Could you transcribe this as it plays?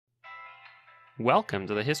Welcome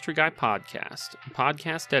to the History Guy Podcast, a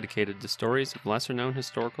podcast dedicated to stories of lesser-known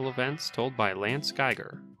historical events told by Lance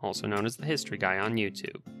Geiger, also known as the History Guy on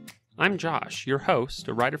YouTube. I'm Josh, your host,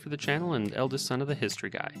 a writer for the channel and eldest son of the History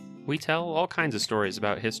Guy. We tell all kinds of stories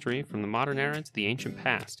about history, from the modern era to the ancient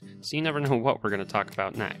past, so you never know what we're going to talk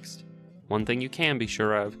about next. One thing you can be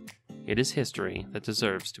sure of, it is history that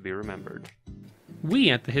deserves to be remembered.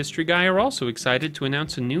 We at The History Guy are also excited to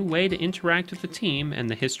announce a new way to interact with the team and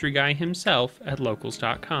the History Guy himself at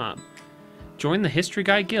locals.com. Join the History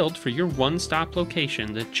Guy Guild for your one-stop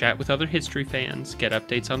location to chat with other history fans, get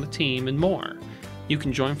updates on the team, and more. You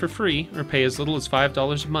can join for free or pay as little as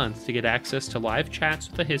 $5 a month to get access to live chats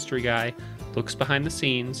with the History Guy, looks behind the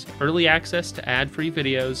scenes, early access to ad-free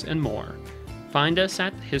videos, and more. Find us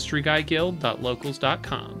at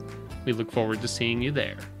historyguyguild.locals.com. We look forward to seeing you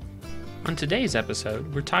there. On today's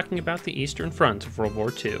episode, we're talking about the Eastern Front of World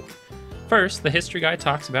War II. First, the History Guy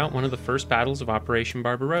talks about one of the first battles of Operation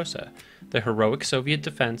Barbarossa, the heroic Soviet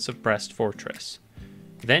defense of Brest Fortress.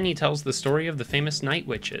 Then he tells the story of the famous Night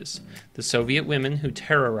Witches, the Soviet women who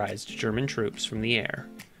terrorized German troops from the air.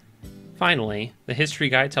 Finally, the History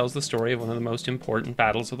Guy tells the story of one of the most important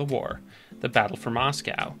battles of the war, the Battle for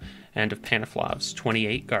Moscow, and of Panfilov's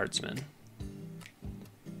 28 guardsmen.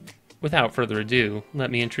 Without further ado,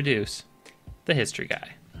 let me introduce the History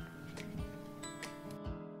Guy.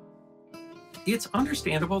 It's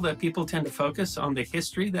understandable that people tend to focus on the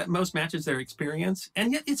history that most matches their experience,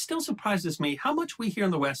 and yet it still surprises me how much we here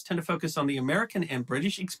in the West tend to focus on the American and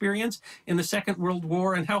British experience in the Second World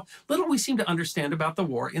War and how little we seem to understand about the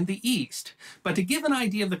war in the East. But to give an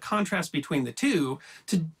idea of the contrast between the two,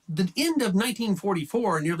 to the end of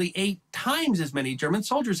 1944, nearly 8 times as many German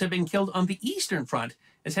soldiers had been killed on the Eastern Front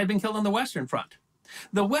as had been killed on the Western Front.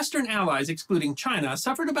 The Western Allies, excluding China,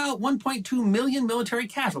 suffered about 1.2 million military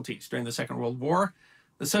casualties during the Second World War.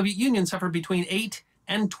 The Soviet Union suffered between 8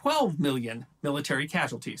 and 12 million military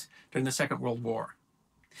casualties during the Second World War.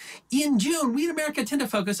 In June, we in America tend to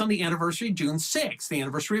focus on the anniversary, June 6th, the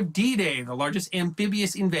anniversary of D-Day, the largest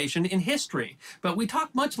amphibious invasion in history. But we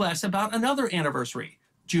talk much less about another anniversary,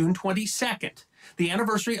 June 22nd, the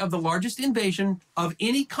anniversary of the largest invasion of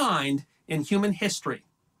any kind in human history.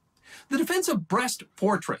 The defense of Brest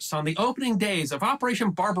Fortress on the opening days of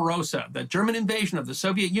Operation Barbarossa, the German invasion of the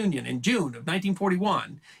Soviet Union in June of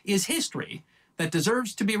 1941, is history that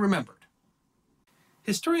deserves to be remembered.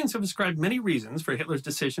 Historians have ascribed many reasons for Hitler's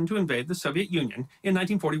decision to invade the Soviet Union in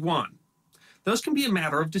 1941. Those can be a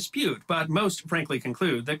matter of dispute, but most frankly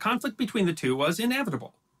conclude that conflict between the two was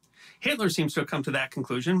inevitable. Hitler seems to have come to that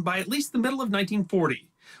conclusion by at least the middle of 1940,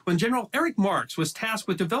 when General Erich Marx was tasked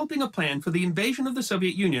with developing a plan for the invasion of the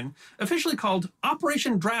Soviet Union, officially called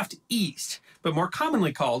Operation Draft East, but more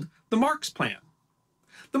commonly called the Marx Plan.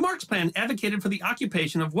 The Marx Plan advocated for the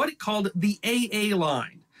occupation of what it called the AA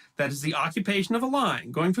line. That is the occupation of a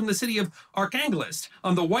line going from the city of Arkhangelsk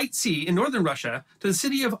on the White Sea in northern Russia to the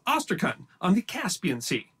city of Astrakhan on the Caspian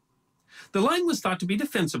Sea. The line was thought to be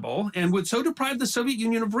defensible and would so deprive the Soviet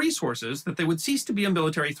Union of resources that they would cease to be a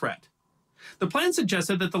military threat. The plan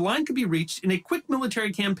suggested that the line could be reached in a quick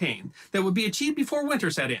military campaign that would be achieved before winter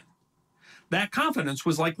set in. That confidence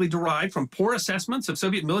was likely derived from poor assessments of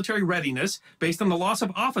Soviet military readiness based on the loss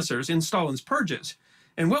of officers in Stalin's purges,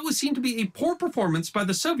 and what was seen to be a poor performance by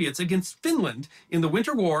the Soviets against Finland in the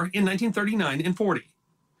Winter War in 1939 and 40.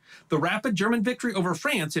 The rapid German victory over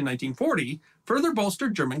France in 1940 further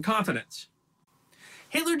bolstered German confidence.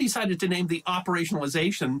 Hitler decided to name the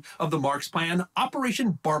operationalization of the Marx Plan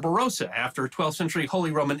Operation Barbarossa after 12th century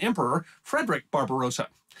Holy Roman Emperor Frederick Barbarossa.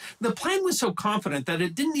 The plan was so confident that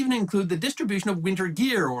it didn't even include the distribution of winter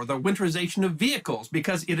gear or the winterization of vehicles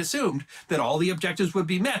because it assumed that all the objectives would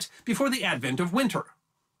be met before the advent of winter.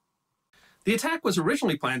 The attack was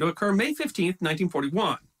originally planned to occur May 15,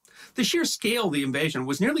 1941. The sheer scale of the invasion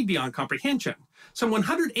was nearly beyond comprehension. Some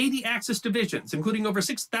 180 Axis divisions, including over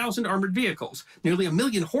 6,000 armored vehicles, nearly 1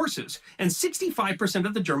 million horses, and 65%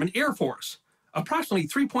 of the German Air Force, approximately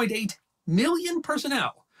 3.8 million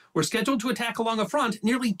personnel, were scheduled to attack along a front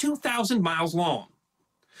nearly 2,000 miles long.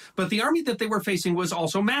 But the army that they were facing was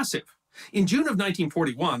also massive. In June of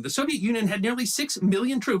 1941, the Soviet Union had nearly 6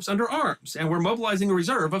 million troops under arms and were mobilizing a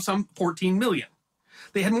reserve of some 14 million.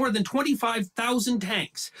 They had more than 25,000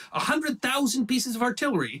 tanks, 100,000 pieces of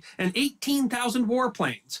artillery, and 18,000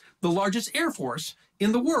 warplanes, the largest air force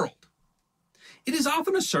in the world. It is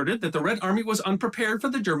often asserted that the Red Army was unprepared for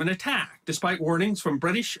the German attack, despite warnings from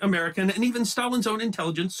British, American, and even Stalin's own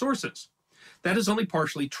intelligence sources. That is only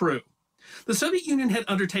partially true. The Soviet Union had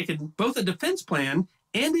undertaken both a defense plan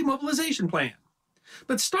and a mobilization plan.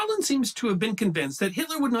 But Stalin seems to have been convinced that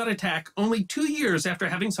Hitler would not attack only 2 years after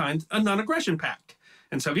having signed a non-aggression pact,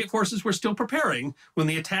 and Soviet forces were still preparing when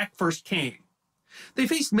the attack first came. They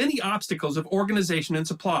faced many obstacles of organization and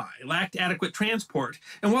supply, lacked adequate transport,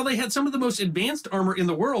 and while they had some of the most advanced armor in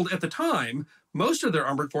the world at the time, most of their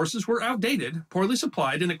armored forces were outdated, poorly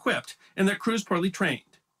supplied and equipped, and their crews poorly trained.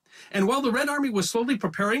 And while the Red Army was slowly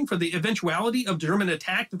preparing for the eventuality of German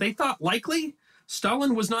attack that they thought likely,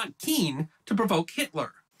 Stalin was not keen to provoke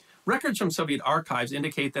Hitler. Records from Soviet archives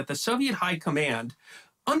indicate that the Soviet High Command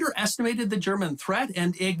underestimated the German threat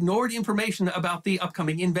and ignored information about the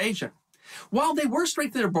upcoming invasion. While they were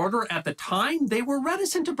strengthening their border at the time, they were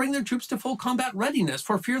reticent to bring their troops to full combat readiness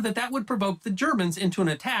for fear that that would provoke the Germans into an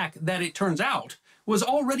attack that, it turns out, was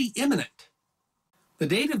already imminent. The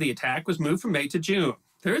date of the attack was moved from May to June.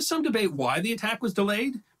 There is some debate why the attack was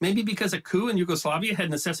delayed, maybe because a coup in Yugoslavia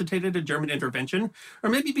had necessitated a German intervention,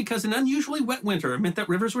 or maybe because an unusually wet winter meant that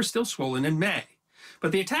rivers were still swollen in May.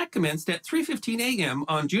 But the attack commenced at 3:15 a.m.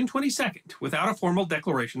 on June 22nd without a formal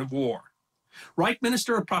declaration of war. Reich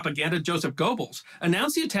Minister of Propaganda Joseph Goebbels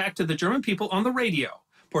announced the attack to the German people on the radio,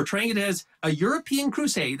 portraying it as a European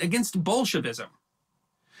crusade against Bolshevism.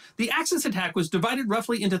 The Axis attack was divided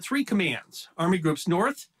roughly into 3 commands: Army Groups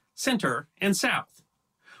North, Center, and South.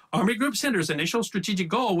 Army Group Center's initial strategic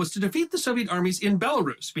goal was to defeat the Soviet armies in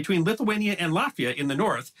Belarus, between Lithuania and Latvia in the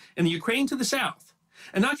north, and the Ukraine to the south,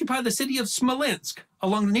 and occupy the city of Smolensk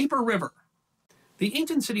along the Dnieper River. The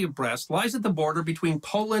ancient city of Brest lies at the border between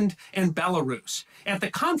Poland and Belarus, at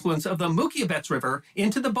the confluence of the Mukievets River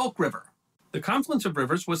into the Bulk River. The confluence of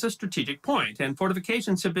rivers was a strategic point, and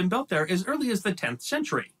fortifications have been built there as early as the 10th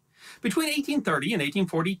century. Between 1830 and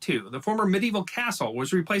 1842, the former medieval castle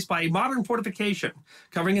was replaced by a modern fortification,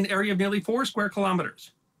 covering an area of nearly 4 square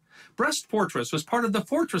kilometers. Brest Fortress was part of the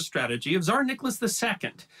fortress strategy of Tsar Nicholas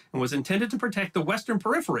II and was intended to protect the western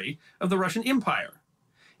periphery of the Russian Empire.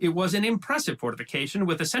 It was an impressive fortification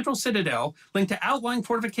with a central citadel linked to outlying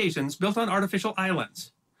fortifications built on artificial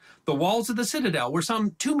islands. The walls of the citadel were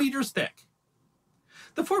some 2 meters thick.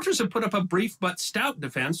 The fortress had put up a brief but stout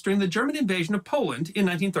defense during the German invasion of Poland in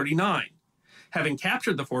 1939. Having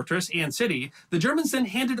captured the fortress and city, the Germans then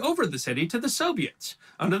handed over the city to the Soviets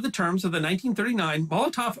under the terms of the 1939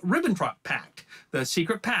 Molotov-Ribbentrop Pact, the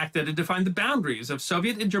secret pact that had defined the boundaries of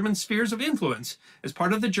Soviet and German spheres of influence as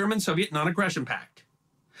part of the German-Soviet non-aggression pact.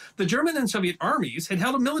 The German and Soviet armies had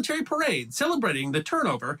held a military parade celebrating the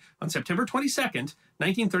turnover on September 22,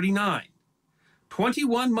 1939.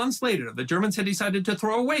 21 months later, the Germans had decided to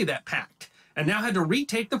throw away that pact and now had to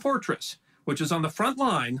retake the fortress, which was on the front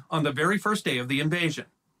line on the very first day of the invasion.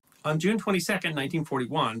 On June 22,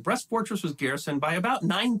 1941, Brest Fortress was garrisoned by about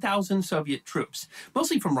 9,000 Soviet troops,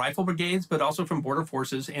 mostly from rifle brigades, but also from border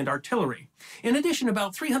forces and artillery. In addition,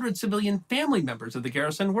 about 300 civilian family members of the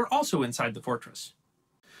garrison were also inside the fortress.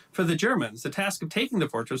 For the Germans, the task of taking the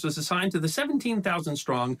fortress was assigned to the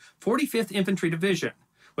 17,000-strong 45th Infantry Division,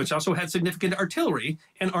 which also had significant artillery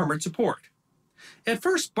and armored support. At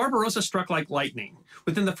first, Barbarossa struck like lightning.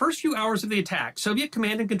 Within the first few hours of the attack, Soviet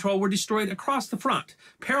command and control were destroyed across the front,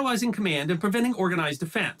 paralyzing command and preventing organized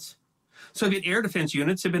defense. Soviet air defense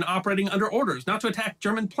units had been operating under orders not to attack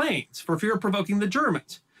German planes for fear of provoking the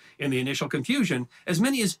Germans. In the initial confusion, as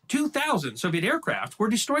many as 2,000 Soviet aircraft were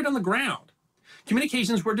destroyed on the ground.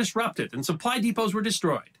 Communications were disrupted and supply depots were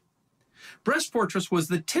destroyed. Brest Fortress was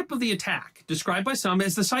the tip of the attack, described by some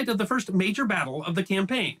as the site of the first major battle of the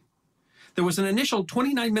campaign. There was an initial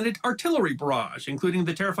 29-minute artillery barrage, including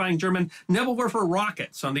the terrifying German Nebelwerfer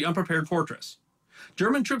rockets on the unprepared fortress.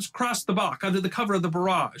 German troops crossed the Bach under the cover of the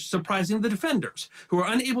barrage, surprising the defenders, who were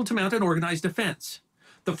unable to mount an organized defense.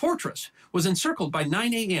 The fortress was encircled by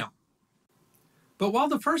 9 a.m. But while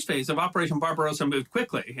the first phase of Operation Barbarossa moved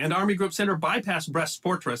quickly, and Army Group Center bypassed Brest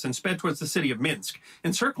Fortress and sped towards the city of Minsk,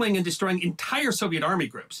 encircling and destroying entire Soviet army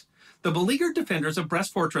groups, the beleaguered defenders of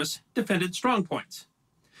Brest Fortress defended strongpoints.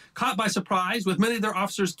 Caught by surprise, with many of their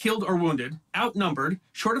officers killed or wounded, outnumbered,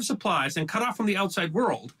 short of supplies, and cut off from the outside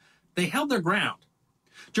world, they held their ground.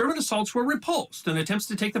 German assaults were repulsed, and attempts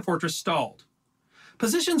to take the fortress stalled.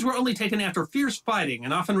 Positions were only taken after fierce fighting,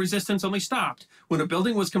 and often resistance only stopped when a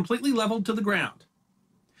building was completely leveled to the ground.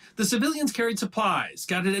 The civilians carried supplies,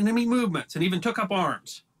 scouted enemy movements, and even took up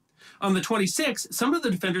arms. On the 26th, some of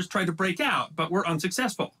the defenders tried to break out, but were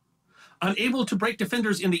unsuccessful. Unable to break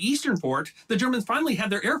defenders in the eastern fort, the Germans finally had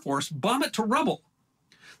their air force bomb it to rubble.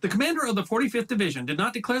 The commander of the 45th Division did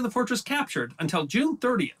not declare the fortress captured until June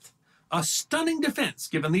 30th, a stunning defense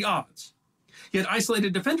given the odds. Yet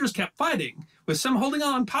isolated defenders kept fighting, with some holding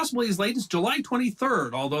on possibly as late as July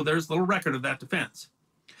 23rd, although there's little record of that defense.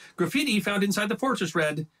 Graffiti found inside the fortress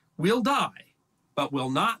read, "We'll die," but will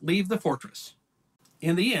not leave the fortress.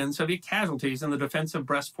 In the end, Soviet casualties in the defense of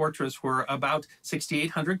Brest Fortress were about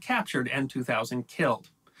 6,800 captured and 2,000 killed.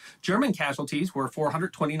 German casualties were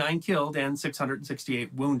 429 killed and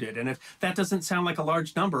 668 wounded. And if that doesn't sound like a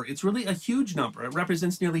large number, it's really a huge number. It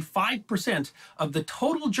represents nearly 5% of the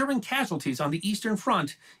total German casualties on the Eastern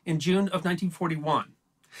Front in June of 1941.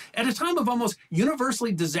 At a time of almost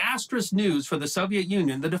universally disastrous news for the Soviet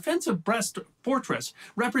Union, the defense of Brest Fortress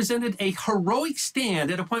represented a heroic stand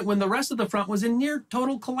at a point when the rest of the front was in near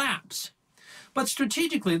total collapse. But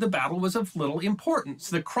strategically, the battle was of little importance.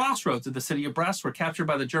 The crossroads of the city of Brest were captured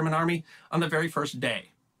by the German army on the very first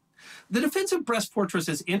day. The defense of Brest Fortress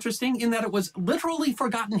is interesting in that it was literally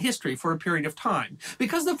forgotten history for a period of time.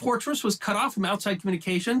 Because the fortress was cut off from outside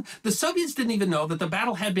communication, the Soviets didn't even know that the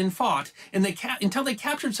battle had been fought until they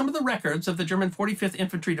captured some of the records of the German 45th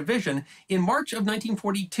Infantry Division in March of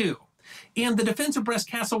 1942. And the defense of Brest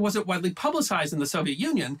Castle wasn't widely publicized in the Soviet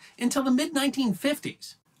Union until the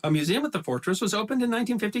mid-1950s. A museum at the fortress was opened in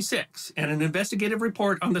 1956, and an investigative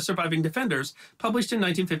report on the surviving defenders published in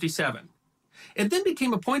 1957. It then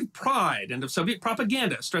became a point of pride and of Soviet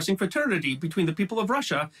propaganda, stressing fraternity between the people of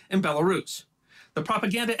Russia and Belarus. The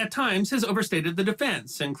propaganda at times has overstated the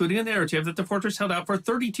defense, including a narrative that the fortress held out for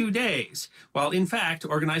 32 days, while in fact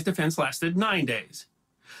organized defense lasted 9 days.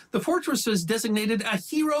 The fortress was designated a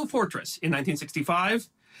hero fortress in 1965,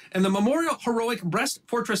 and the Memorial Heroic Brest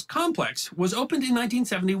Fortress Complex was opened in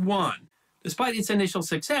 1971. Despite its initial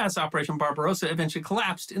success, Operation Barbarossa eventually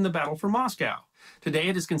collapsed in the battle for Moscow. Today,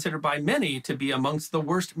 it is considered by many to be amongst the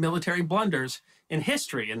worst military blunders in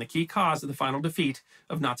history and the key cause of the final defeat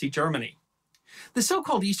of Nazi Germany. The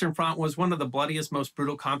so-called Eastern Front was one of the bloodiest, most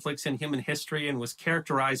brutal conflicts in human history and was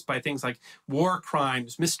characterized by things like war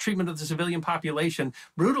crimes, mistreatment of the civilian population,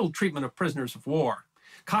 brutal treatment of prisoners of war.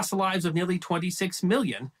 Cost the lives of nearly 26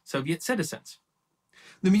 million Soviet citizens.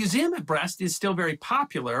 The museum at Brest is still very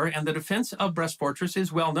popular, and the defense of Brest Fortress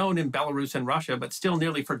is well known in Belarus and Russia, but still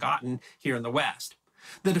nearly forgotten here in the West.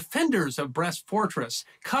 The defenders of Brest Fortress,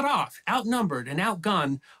 cut off, outnumbered, and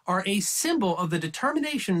outgunned, are a symbol of the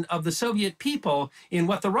determination of the Soviet people in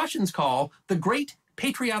what the Russians call the Great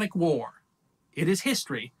Patriotic War. It is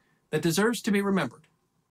history that deserves to be remembered.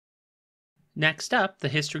 Next up, the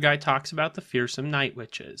history guy talks about the fearsome night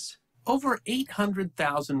witches. Over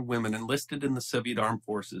 800,000 women enlisted in the Soviet armed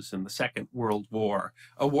forces in the Second World War,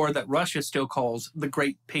 a war that Russia still calls the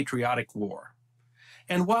Great Patriotic War.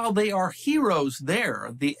 And while they are heroes there,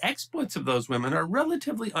 the exploits of those women are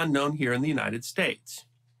relatively unknown here in the United States.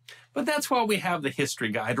 But that's why we have the history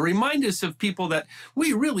guide, to remind us of people that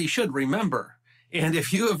we really should remember. And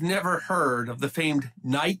if you have never heard of the famed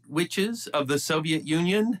night witches of the Soviet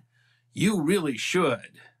Union, you really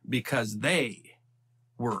should, because they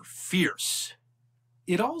were fierce.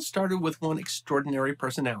 It all started with one extraordinary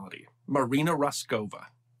personality, Marina Roskova.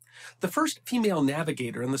 The first female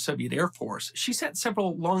navigator in the Soviet Air Force, she set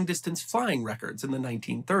several long-distance flying records in the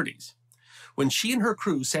 1930s. When she and her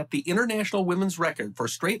crew set the international women's record for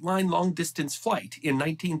straight-line long-distance flight in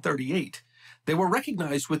 1938, they were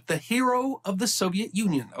recognized with the Hero of the Soviet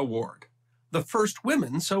Union Award, the first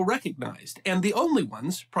women so recognized, and the only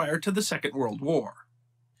ones prior to the Second World War.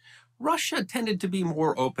 Russia tended to be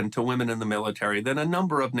more open to women in the military than a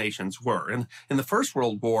number of nations were. And in the First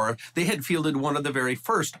World War, they had fielded one of the very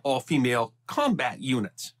first all-female combat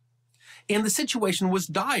units. And the situation was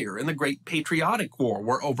dire in the Great Patriotic War,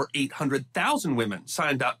 where over 800,000 women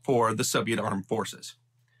signed up for the Soviet armed forces.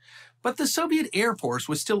 But the Soviet Air Force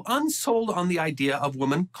was still unsold on the idea of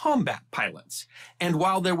women combat pilots. And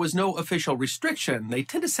while there was no official restriction, they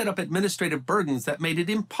tend to set up administrative burdens that made it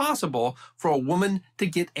impossible for a woman to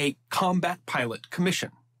get a combat pilot commission.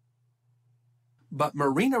 But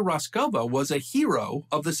Marina Roskova was a hero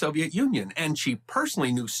of the Soviet Union, and she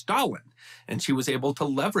personally knew Stalin, and she was able to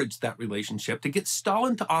leverage that relationship to get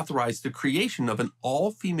Stalin to authorize the creation of an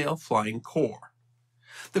all-female flying corps.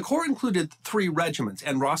 The corps included 3 regiments,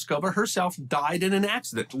 and Roskova herself died in an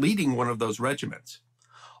accident leading one of those regiments.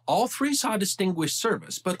 All 3 saw distinguished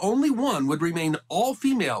service, but only one would remain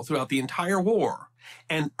all-female throughout the entire war,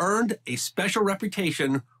 and earned a special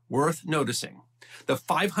reputation worth noticing: the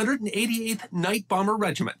 588th Night Bomber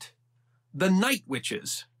Regiment, the Night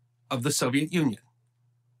Witches of the Soviet Union.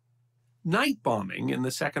 Night bombing in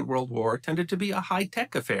the Second World War tended to be a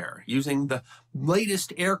high-tech affair, using the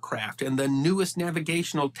latest aircraft and the newest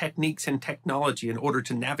navigational techniques and technology in order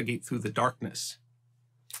to navigate through the darkness.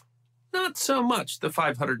 Not so much the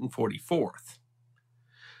 544th.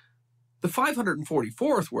 The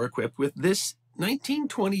 544th were equipped with this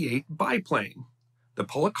 1928 biplane, the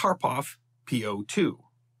Polikarpov PO-2.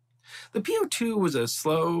 The PO-2 was a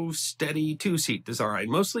slow, steady two-seat design,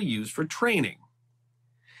 mostly used for training.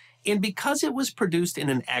 And because it was produced in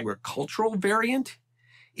an agricultural variant,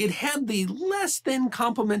 it had the less than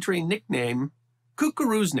complimentary nickname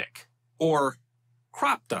Kukuruznik, or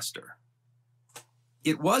crop duster.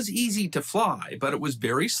 It was easy to fly, but it was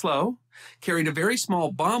very slow, carried a very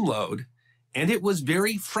small bomb load, and it was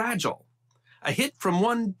very fragile. A hit from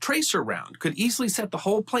one tracer round could easily set the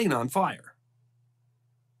whole plane on fire.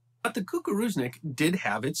 But the Kukuruznik did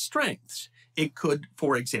have its strengths. It could,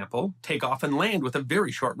 for example, take off and land with a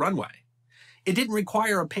very short runway. It didn't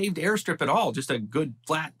require a paved airstrip at all, just a good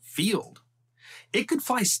flat field. It could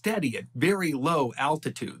fly steady at very low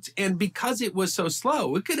altitudes, and because it was so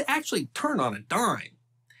slow, it could actually turn on a dime.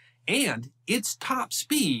 And its top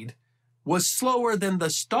speed was slower than the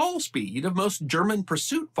stall speed of most German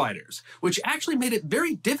pursuit fighters, which actually made it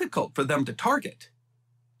very difficult for them to target.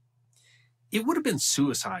 It would have been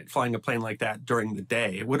suicide flying a plane like that during the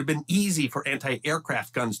day. It would have been easy for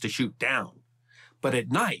anti-aircraft guns to shoot down. But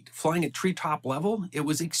at night, flying at treetop level, it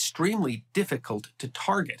was extremely difficult to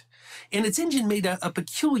target. And its engine made a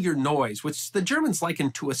peculiar noise, which the Germans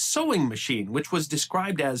likened to a sewing machine, which was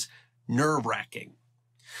described as nerve-wracking.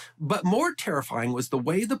 But more terrifying was the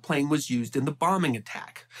way the plane was used in the bombing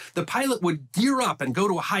attack. The pilot would gear up and go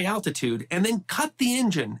to a high altitude, and then cut the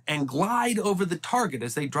engine and glide over the target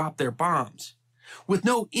as they dropped their bombs. With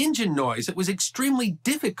no engine noise, it was extremely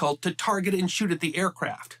difficult to target and shoot at the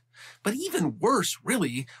aircraft. But even worse,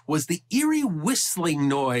 really, was the eerie whistling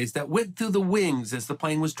noise that went through the wings as the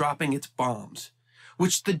plane was dropping its bombs,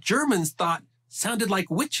 which the Germans thought sounded like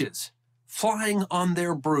witches flying on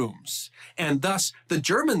their brooms. And thus, the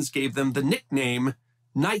Germans gave them the nickname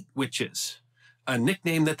Night Witches, a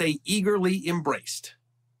nickname that they eagerly embraced.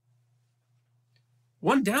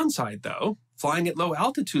 One downside, though, flying at low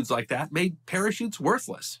altitudes like that made parachutes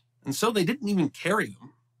worthless, and so they didn't even carry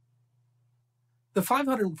them. The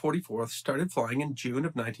 544th started flying in June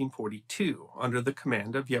of 1942 under the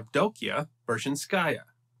command of Yevdokia Berzhinskaya.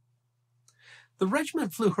 The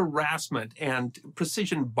regiment flew harassment and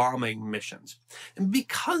precision bombing missions. And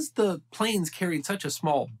because the planes carried such a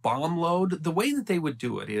small bomb load, the way that they would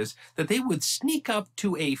do it is that they would sneak up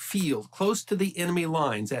to a field close to the enemy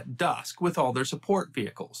lines at dusk with all their support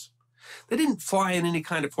vehicles. They didn't fly in any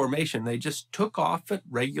kind of formation. They just took off at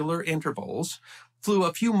regular intervals, flew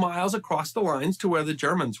a few miles across the lines to where the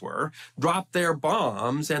Germans were, dropped their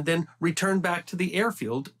bombs, and then returned back to the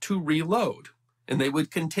airfield to reload. And they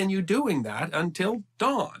would continue doing that until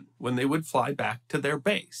dawn, when they would fly back to their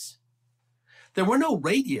base. There were no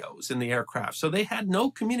radios in the aircraft, so they had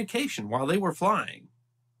no communication while they were flying.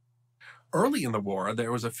 Early in the war,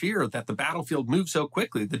 there was a fear that the battlefield moved so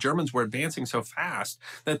quickly, the Germans were advancing so fast,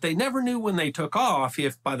 that they never knew when they took off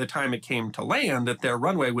if by the time it came to land that their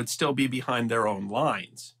runway would still be behind their own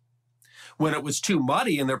lines. When it was too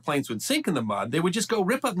muddy and their planes would sink in the mud, they would just go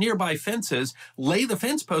rip up nearby fences, lay the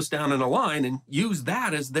fence post down in a line, and use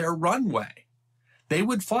that as their runway. They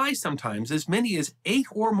would fly sometimes as many as 8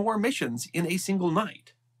 or more missions in a single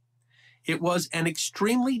night. It was an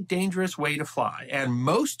extremely dangerous way to fly, and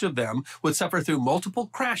most of them would suffer through multiple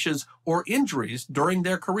crashes or injuries during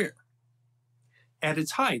their career. At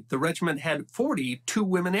its height, the regiment had 40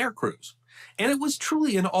 two-women air crews, and it was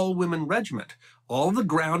truly an all-women regiment. All of the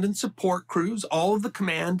ground and support crews, all of the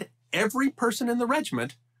command, every person in the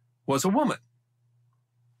regiment was a woman.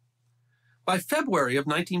 By February of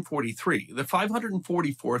 1943, the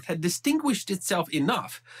 544th had distinguished itself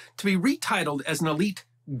enough to be retitled as an elite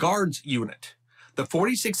Guards unit, the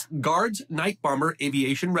 46th Guards Night Bomber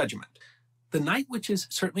Aviation Regiment. The Night Witches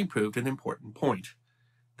certainly proved an important point,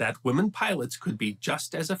 that women pilots could be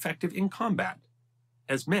just as effective in combat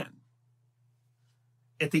as men.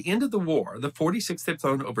 At the end of the war, the 46th had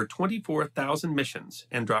flown over 24,000 missions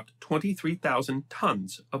and dropped 23,000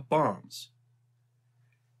 tons of bombs.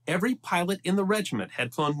 Every pilot in the regiment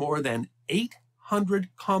had flown more than 800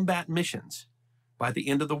 combat missions by the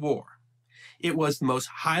end of the war. It was the most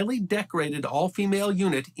highly decorated all-female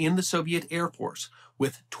unit in the Soviet Air Force,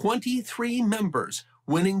 with 23 members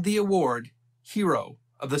winning the award Hero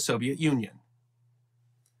of the Soviet Union.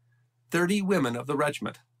 30 women of the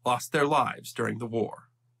regiment lost their lives during the war.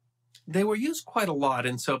 They were used quite a lot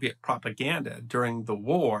in Soviet propaganda during the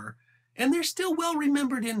war, and they're still well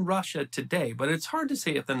remembered in Russia today, but it's hard to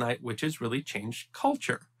say if the Night Witches really changed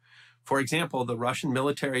culture. For example, the Russian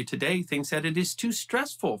military today thinks that it is too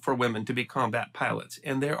stressful for women to be combat pilots,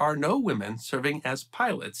 and there are no women serving as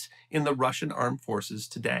pilots in the Russian armed forces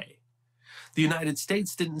today. The United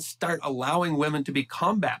States didn't start allowing women to be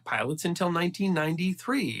combat pilots until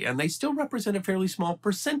 1993, and they still represent a fairly small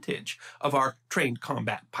percentage of our trained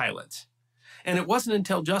combat pilots. And it wasn't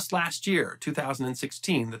until just last year,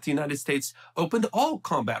 2016, that the United States opened all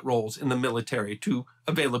combat roles in the military to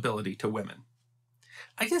availability to women.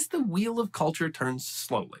 I guess the wheel of culture turns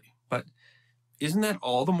slowly, but isn't that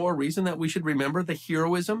all the more reason that we should remember the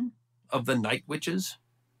heroism of the night witches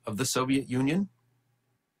of the Soviet Union?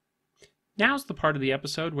 Now's the part of the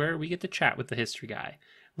episode where we get to chat with the history guy.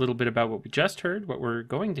 A little bit about what we just heard, what we're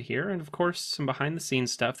going to hear, and of course, some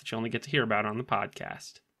behind-the-scenes stuff that you only get to hear about on the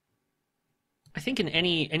podcast. I think in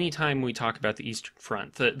any time we talk about the Eastern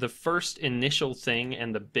Front, the first initial thing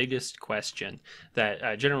and the biggest question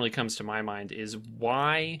that generally comes to my mind is,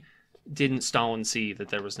 why didn't Stalin see that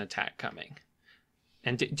there was an attack coming?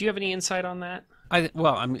 And do you have any insight on that?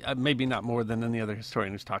 Well, I mean, maybe not more than any other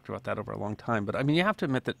historian who's talked about that over a long time. But I mean, you have to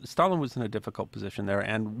admit that Stalin was in a difficult position there,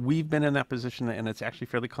 and we've been in that position, and it's actually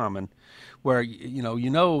fairly common, where you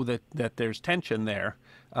know that there's tension there.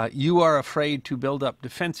 You are afraid to build up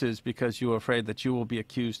defenses because you are afraid that you will be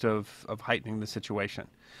accused of heightening the situation.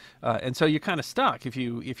 And so you're kind of stuck. If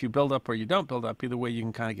you build up or you don't build up, either way you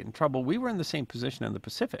can kind of get in trouble. We were in the same position in the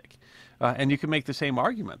Pacific. And you can make the same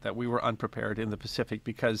argument that we were unprepared in the Pacific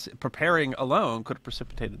because preparing alone could have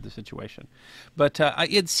precipitated the situation. But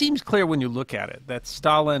it seems clear when you look at it that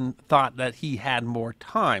Stalin thought that he had more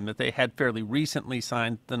time, that they had fairly recently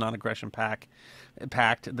signed the non-aggression pact,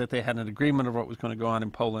 that they had an agreement of what was going to go on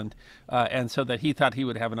in Poland, and so that he thought he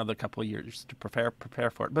would have another couple of years to prepare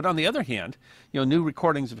for it. But on the other hand, new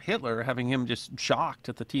recordings of Hitler having him just shocked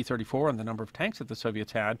at the T-34 and the number of tanks that the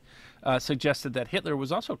Soviets had suggested that Hitler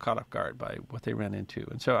was also caught off guard by what they ran into.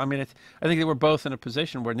 And so, I mean, I think they were both in a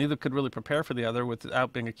position where neither could really prepare for the other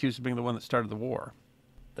without being accused of being the one that started the war.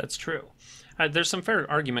 That's true. There's some fair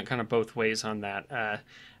argument kind of both ways on that.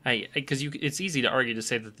 Because it's easy to argue to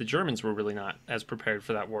say that the Germans were really not as prepared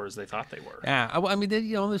for that war as they thought they were. Yeah, I mean,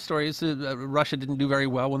 the story is Russia didn't do very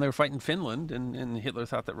well when they were fighting Finland, and Hitler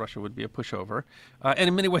thought that Russia would be a pushover. And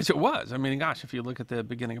in many ways it was. I mean, gosh, if you look at the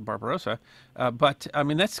beginning of Barbarossa. But, I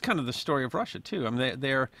mean, that's kind of the story of Russia, too. I mean,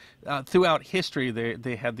 they're throughout history,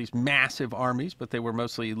 they had these massive armies, but they were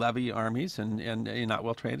mostly levy armies and not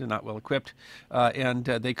well-trained and not well-equipped. And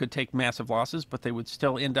they could take massive losses, but they would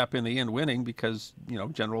still end up in the end winning because,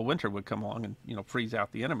 General Winter would come along and freeze out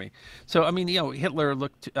the enemy. So I mean, Hitler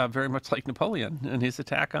looked very much like Napoleon in his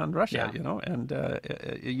attack on Russia. Yeah. And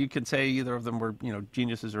you can say either of them were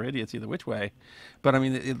geniuses or idiots either which way, but I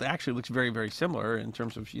mean it actually looks very, very similar in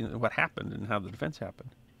terms of what happened and how the defense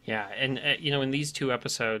happened. Yeah, and in these two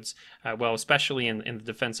episodes, well, especially in the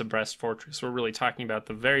defense of Brest Fortress, we're really talking about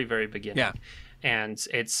the very, very beginning. Yeah. And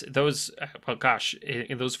it's those, well, gosh,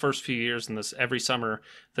 in those first few years, and every summer,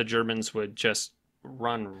 the Germans would just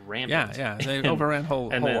run rampant. Yeah, they overran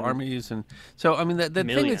whole armies, and so I mean the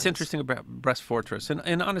thing that's interesting about Brest Fortress,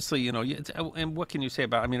 and honestly, and what can you say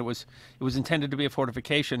about? I mean, it was intended to be a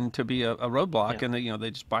fortification, to be a roadblock, and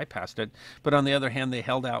they just bypassed it. But on the other hand, they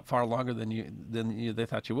held out far longer than they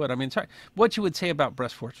thought you would. I mean, sorry, what you would say about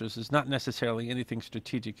Brest Fortress is not necessarily anything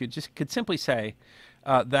strategic. You just could simply say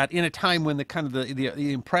that in a time when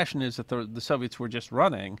the impression is that the Soviets were just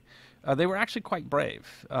running. They were actually quite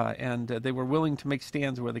brave, and they were willing to make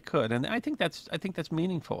stands where they could, and I think that's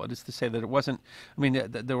meaningful. It is to say that it wasn't. I mean,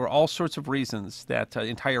 there were all sorts of reasons that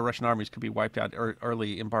entire Russian armies could be wiped out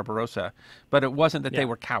early in Barbarossa, but it wasn't that they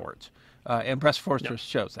were cowards. And Brest Fortress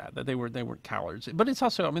shows that they weren't cowards. But it's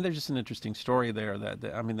also, I mean, there's just an interesting story there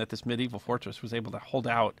that this medieval fortress was able to hold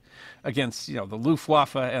out against the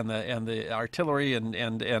Luftwaffe and the artillery and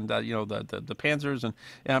the panzers, and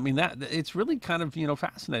I mean that it's really kind of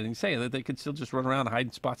fascinating to say that they could still just run around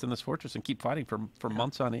hiding spots in this fortress and keep fighting for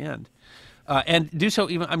months on end. And do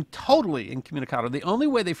so even, I'm totally incommunicado. The only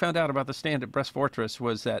way they found out about the stand at Brest Fortress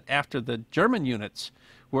was that after the German units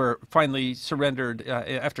were finally surrendered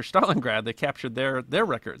after Stalingrad, they captured their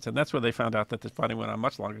records, and that's where they found out that the fighting went on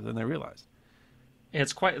much longer than they realized.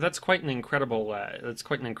 That's quite an incredible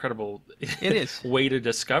it is. way to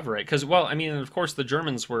discover it, because well, I mean, of course the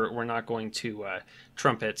Germans were not going to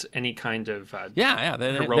trumpet any kind of they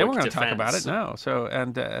weren't going to talk about it, no. So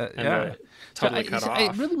totally cut off.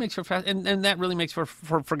 It really makes for and that really makes for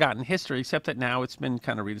forgotten history, except that now it's been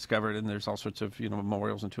kind of rediscovered, and there's all sorts of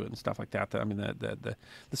memorials into it and stuff like that. I mean, the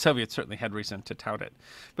Soviets certainly had reason to tout it,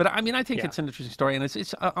 but I mean, I think it's an interesting story, and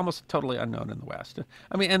it's almost totally unknown in the West.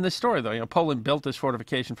 I mean, and the story though, Poland built this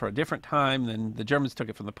fortification for a different time. Then the Germans took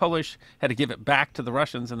it from the Polish, had to give it back to the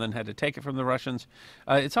Russians, and then had to take it from the Russians.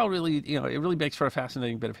 It's all really, it really makes for a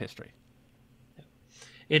fascinating bit of history.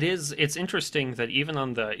 It's interesting that even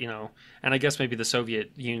on the, and I guess maybe the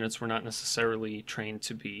Soviet units were not necessarily trained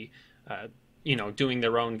to be, doing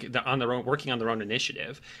working on their own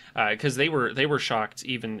initiative, because they were shocked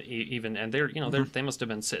even, and they must have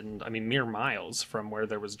been sitting, I mean, mere miles from where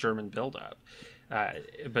there was German buildup.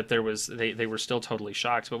 But they were still totally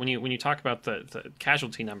shocked. But when you talk about the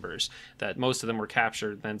casualty numbers, that most of them were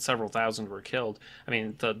captured, then several thousand were killed. I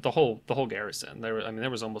mean, the whole garrison. There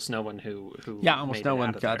was almost no one who almost no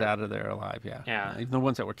one got out of there alive. Yeah. Even the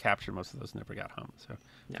ones that were captured, most of those never got home. So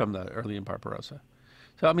from the early in Barbarossa.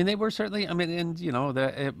 So, I mean, they were certainly, I mean, and,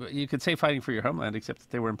 you could say fighting for your homeland, except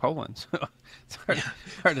that they were in Poland. So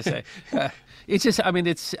it's hard to say. It's just, I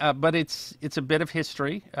mean, but it's a bit of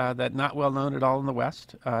history that not well known at all in the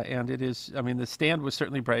West. And it is, I mean, the stand was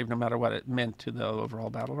certainly brave, no matter what it meant to the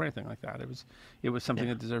overall battle or anything like that. It was something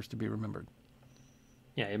that deserves to be remembered.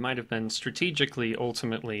 Yeah, it might have been strategically,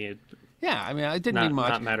 ultimately. Yeah, I mean, it didn't mean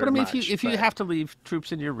much. But I mean, if you have to leave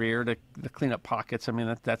troops in your rear to clean up pockets, I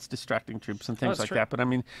mean, that's distracting troops and things like that. But I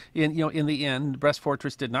mean, in the end, Brest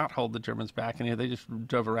Fortress did not hold the Germans back, and they just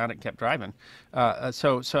drove around it and kept driving.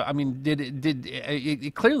 So I mean,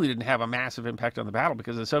 it clearly didn't have a massive impact on the battle,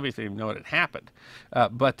 because the Soviets didn't even know it had happened.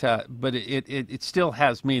 But it still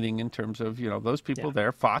has meaning in terms of those people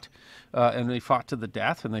there fought, and they fought to the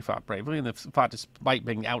death, and they fought bravely, and they fought despite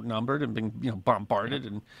being outnumbered and being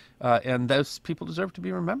bombarded and those people deserve to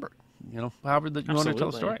be remembered. However that you want to tell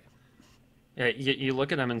a story. Yeah, you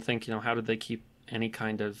look at them and think, how did they keep any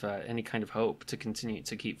kind of hope to continue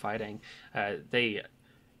to keep fighting? They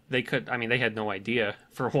could. I mean, they had no idea,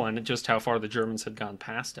 for one, just how far the Germans had gone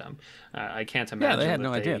past them. I can't imagine. Yeah, they had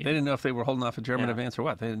no idea. They didn't know if they were holding off a German advance or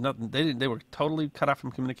what. They had nothing. They were totally cut off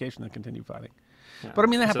from communication and continued fighting. Yeah. But I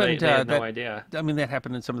mean, that happened. They had no idea. I mean, that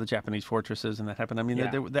happened in some of the Japanese fortresses, and that happened. I mean,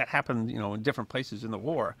 that happened, in different places in the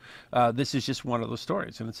war. This is just one of those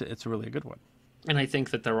stories, and it's really a good one. And I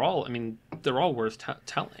think that they're all worth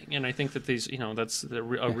telling. And I think that these, that's a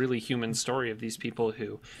really human story of these people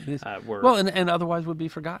who were and otherwise would be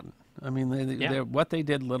forgotten. I mean, what they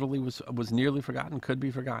did literally was nearly forgotten, could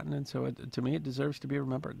be forgotten, and so to me, it deserves to be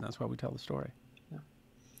remembered, and that's why we tell the story.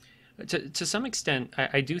 To some extent,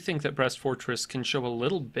 I do think that Brest Fortress can show a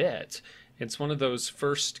little bit. It's one of those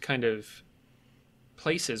first kind of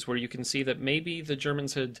places where you can see that maybe the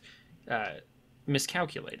Germans had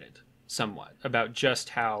miscalculated somewhat about just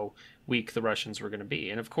how weak the Russians were going to be.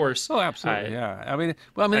 And of course... Oh, absolutely, yeah. I mean,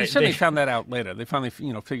 they certainly found that out later. They finally,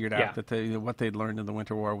 figured out that what they'd learned in the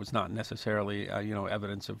Winter War was not necessarily,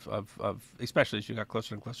 evidence of, especially as you got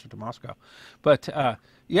closer and closer to Moscow. But, I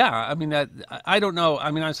mean, I don't know.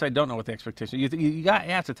 I mean, honestly, I don't know what the expectation. You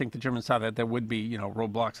have to think the Germans saw that there would be,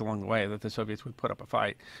 roadblocks along the way, that the Soviets would put up a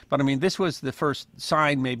fight. But, I mean, this was the first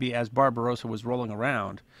sign, maybe, as Barbarossa was rolling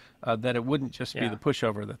around, that it wouldn't just be the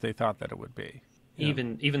pushover that they thought that it would be.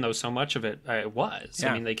 Even though so much of it was.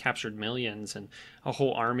 Yeah. I mean, they captured millions and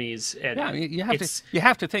whole armies. And I mean, you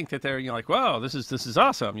have to think that they're like, whoa, this is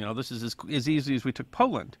awesome. This is as easy as we took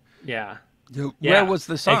Poland. Yeah. Where was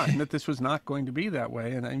the sign that this was not going to be that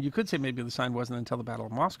way? And you could say maybe the sign wasn't until the Battle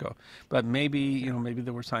of Moscow, but maybe maybe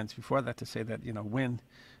there were signs before that to say that when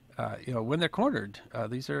they're cornered,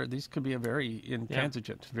 these could be a very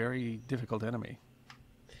intransigent, very difficult enemy.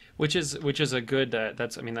 Which is a good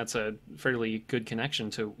that's a fairly good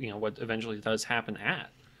connection to what eventually does happen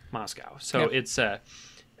at Moscow. So it's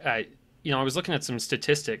I was looking at some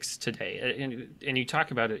statistics today, and you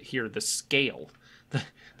talk about it here, the scale,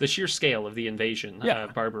 the sheer scale of the invasion,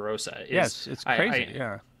 Barbarossa. It's crazy.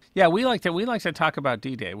 Yeah, we like to talk about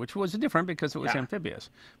D-Day, which was different because it was amphibious.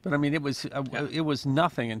 But I mean, it was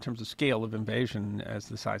nothing in terms of scale of invasion as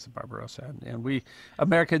the size of Barbarossa. And we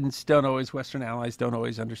Americans Western allies don't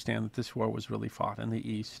always understand that this war was really fought in the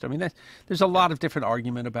East. I mean, there's a lot of different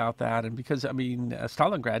argument about that, and because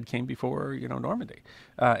Stalingrad came before Normandy,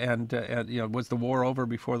 and was the war over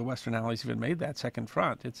before the Western allies even made that second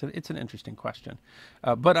front? It's an interesting question.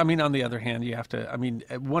 But I mean, on the other hand, you have to. I mean,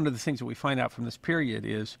 one of the things that we find out from this period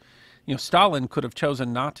is, Stalin could have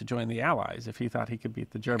chosen not to join the Allies if he thought he could beat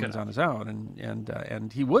the Germans on his own,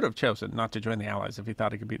 and he would have chosen not to join the Allies if he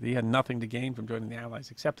thought he could beat. He had nothing to gain from joining the Allies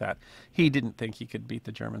except that he didn't think he could beat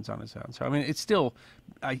the Germans on his own. So I mean, it's still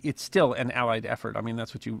an Allied effort. I mean,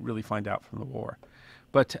 that's what you really find out from the war.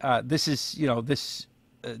 But this is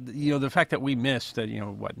the fact that we missed that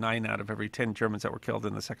 9 out of every 10 Germans that were killed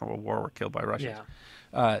in the Second World War were killed by Russians.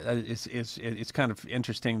 It's kind of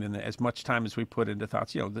interesting, and as much time as we put into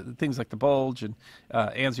thoughts, the things like the Bulge and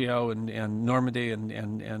Anzio and Normandy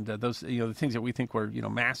and those the things that we think were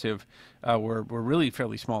massive were really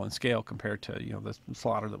fairly small in scale compared to the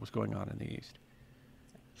slaughter that was going on in the East.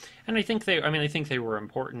 And I think they were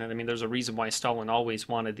important. And I mean, there's a reason why Stalin always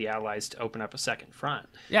wanted the Allies to open up a second front.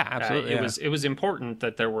 Yeah, absolutely. It was important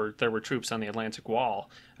that there were troops on the Atlantic Wall.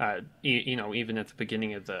 Even at the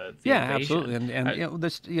beginning of the invasion. Absolutely. And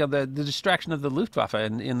the distraction of the Luftwaffe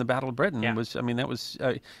in the Battle of Britain was, I mean, that was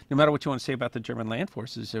no matter what you want to say about the German land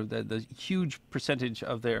forces, the huge percentage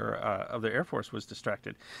of their air force was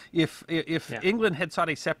distracted. If England had sought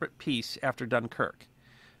a separate peace after Dunkirk,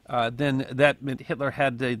 then that meant Hitler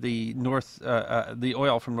had the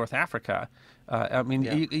oil from North Africa. I mean,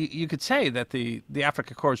 you could say that the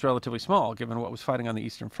Africa Corps is relatively small, given what was fighting on the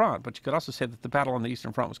Eastern Front, but you could also say that the battle on the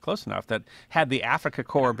Eastern Front was close enough that had the Africa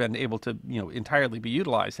Corps been able to, entirely be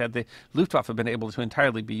utilized, had the Luftwaffe been able to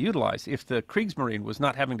entirely be utilized, if the Kriegsmarine was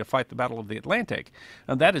not having to fight the Battle of the Atlantic,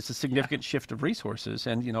 and that is a significant shift of resources,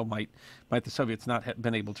 and might the Soviets not have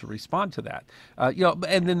been able to respond to that?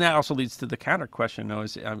 And then that also leads to the counter question.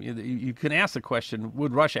 You can ask the question: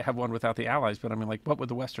 would Russia have won without the Allies? But I mean, what would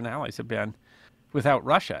the Western Allies have been without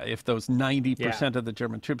Russia, if those 90% of the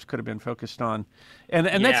German troops could have been focused on? And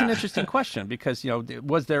that's an interesting question, because,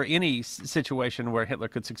 was there any situation where Hitler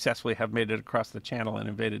could successfully have made it across the channel and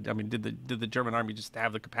invaded? I mean, did the German army just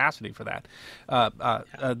have the capacity for that?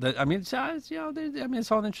 It's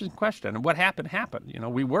all an interesting question. And what happened.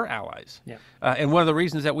 We were allies. Yeah. And one of the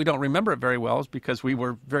reasons that we don't remember it very well is because we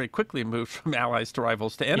were very quickly moved from allies to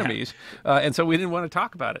rivals to enemies. And so we didn't want to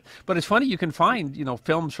talk about it. But it's funny, you can find,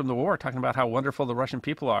 films from the war talking about how wonderful the Russian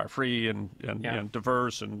people are, free and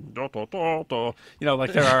diverse and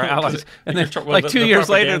like they're our allies. And then 2 years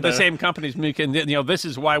later, the same companies making, this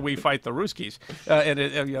is why we fight the Ruskies.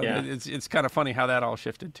 It's kind of funny how that all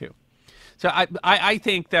shifted too. So I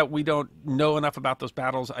think that we don't know enough about those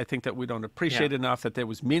battles. I think that we don't appreciate enough that it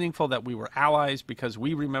was meaningful that we were allies, because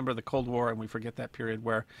we remember the Cold War and we forget that period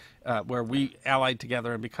where we allied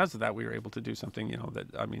together, and because of that we were able to do something.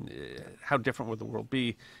 How different would the world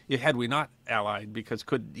be had we not allied? Because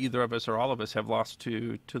could either of us or all of us have lost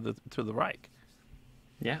to the Reich?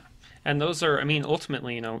 Yeah. And those are,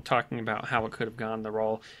 ultimately, talking about how it could have gone, they're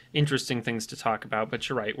all interesting things to talk about. But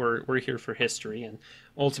you're right, we're here for history, and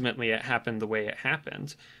ultimately it happened the way it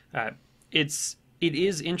happened. It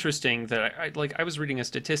is interesting that I was reading a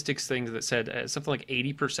statistics thing that said something like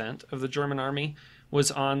 80% of the German army was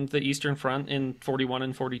on the Eastern Front in 41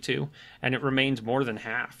 and 42, and it remained more than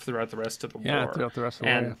half throughout the rest of the war. Yeah, throughout the rest of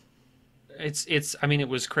the war. It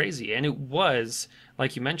was crazy, and it was,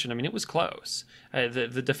 like you mentioned, it was close.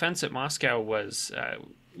 The defense at Moscow was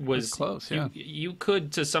close. You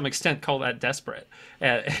could, to some extent, call that desperate.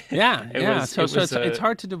 It's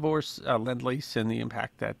hard to divorce Lend-Lease and the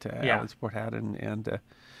impact that Allied support had,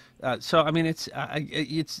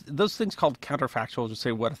 it's those things called counterfactuals, to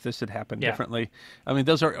say, what if this had happened differently?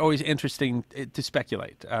 Those are always interesting to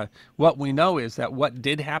speculate. What we know is that what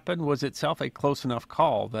did happen was itself a close enough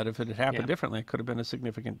call that if it had happened differently, it could have been a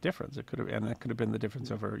significant difference. That could have been the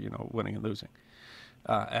difference over winning and losing.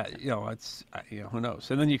 Who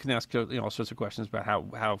knows? And then you can ask all sorts of questions about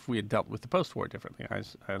how if we had dealt with the post-war differently. I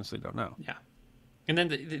honestly don't know. Yeah. And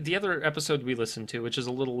then the other episode we listened to, which is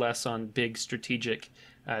a little less on big strategic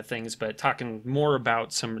things, but talking more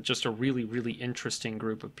about just a really, really interesting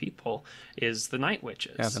group of people, is the Night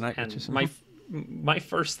Witches. Yeah, the Night Witches. My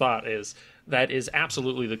first thought is that is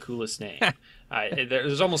absolutely the coolest name.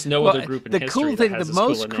 There's almost no other group in history that has the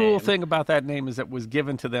most cool thing about that name is that it was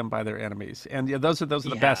given to them by their enemies, and those are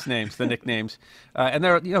the best names, the nicknames. And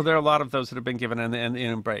there are a lot of those that have been given and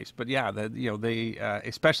embraced. But they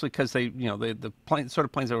especially because the planes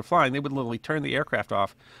they were flying, they would literally turn the aircraft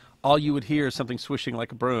off. All you would hear is something swishing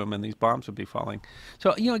like a broom, and these bombs would be falling.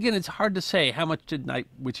 So, again, it's hard to say how much did Night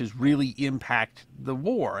Witches really impact the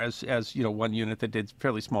war as one unit that did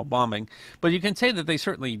fairly small bombing. But you can say that they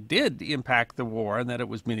certainly did impact the war, and that it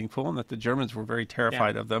was meaningful, and that the Germans were very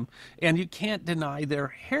terrified of them. And you can't deny their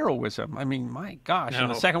heroism. My gosh, in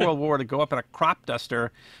the Second World War, to go up in a crop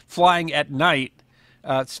duster, flying at night,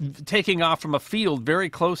 taking off from a field very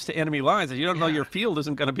close to enemy lines, and you don't know your field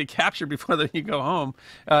isn't going to be captured before you go home,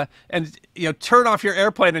 and turn off your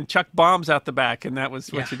airplane and chuck bombs out the back, and that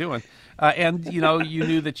was what you're doing. And you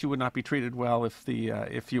knew that you would not be treated well if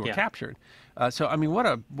you were captured. What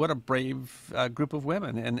a brave group of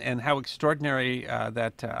women, and how extraordinary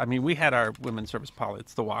that we had our women's service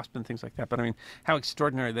pilots, the WASP and things like that. But how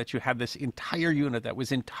extraordinary that you had this entire unit that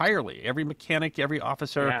was entirely, every mechanic, every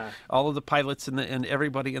officer, all of the pilots and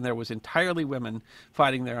everybody in there was entirely women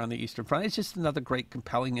fighting there on the Eastern Front. It's just another great,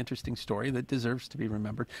 compelling, interesting story that deserves to be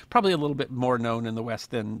remembered. Probably a little bit more known in the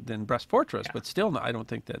West than Brest Fortress, but still, I don't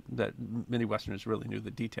think that many Westerners really knew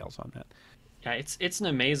the details on that. Yeah, it's an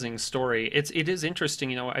amazing story. It is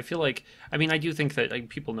interesting, I feel like, I mean, I do think that, like,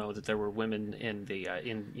 people know that there were women in the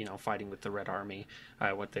fighting with the Red Army.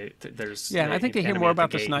 There's Yeah, I think they hear enemy more at the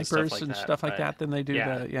about the gate and snipers and stuff like but that than they do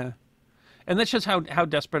yeah, the yeah. And that shows how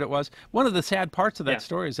desperate it was. One of the sad parts of that yeah,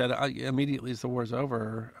 story is that immediately as the war's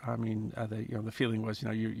over, I mean, the feeling was,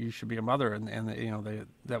 you should be a mother, and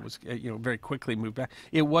that was very quickly moved back.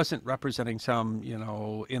 It wasn't representing some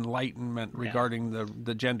enlightenment regarding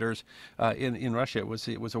the genders in Russia. It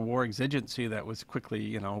was a war exigency that was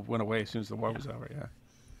quickly went away as soon as the war was over. Yeah.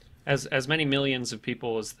 as many millions of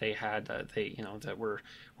people as they had, that were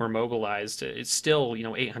mobilized. It's still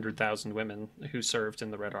 800,000 women who served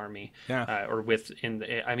in the Red Army, Yeah. or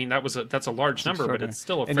I mean, that's a large number, but it's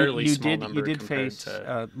still a And fairly small you number did compared face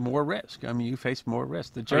to. more risk. I mean, you faced more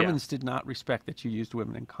risk. The Germans did not respect that you used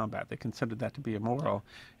women in combat. They considered that to be immoral,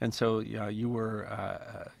 and so you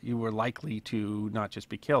were likely to not just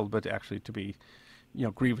be killed, but actually to be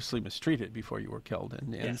grievously mistreated before you were killed,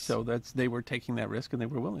 and so they were taking that risk, and they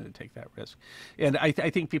were willing to take that risk. And I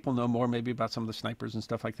think people know more maybe about some of the snipers and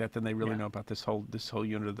stuff like that than they really know about this whole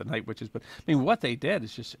unit of the Night Witches. But I mean, what they did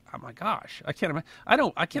is just, oh my gosh, I can't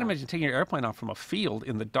imagine taking your airplane off from a field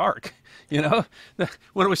in the dark. When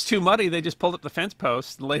it was too muddy, they just pulled up the fence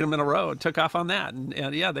posts, laid them in a row, and took off on that. And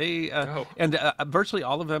they virtually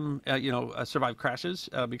all of them survived crashes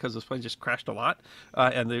because those planes just crashed a lot,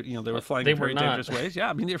 and they were flying in very dangerous ways.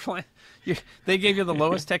 Yeah, I mean, they gave you the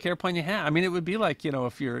lowest tech airplane you had. I mean, it would be like,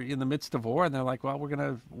 if you're in the midst of war and they're like, well,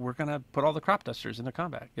 we're gonna put all the crop dusters into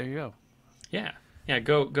combat. There you go. Yeah. Yeah,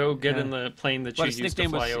 go get in the plane that you used to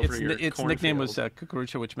fly over your its cornfield. nickname was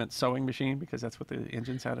Kukurucha, which meant sewing machine, because that's what the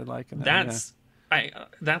engine sounded like. And that's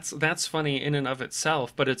funny in and of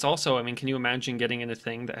itself, but it's also, I mean, can you imagine getting in a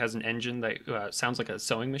thing that has an engine that sounds like a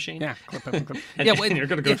sewing machine? Yeah, and you're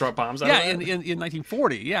going to go drop bombs out of it? in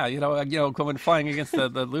 1940, going flying against the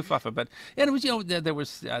Luftwaffe, but it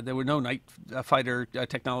was there were no night fighter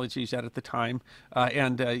technologies yet at the time,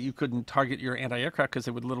 and you couldn't target your anti-aircraft because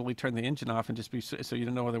they would literally turn the engine off and just be so you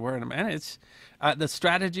didn't know where they were. And it's the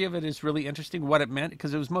strategy of it is really interesting. What it meant,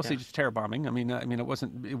 because it was mostly just terror bombing. I mean, it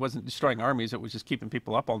wasn't destroying armies. It was just keeping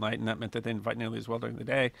people up all night, and that meant that they didn't fight nearly as well during the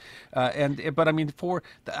day. But I mean,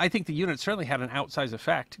 I think the unit certainly had an outsized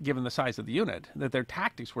effect given the size of the unit. That their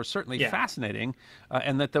tactics were certainly fascinating,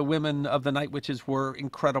 and that the women of the Night Witches were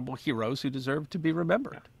incredible heroes who deserved to be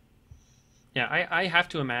remembered. Yeah, I have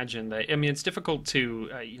to imagine that. I mean, it's difficult to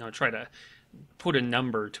try to put a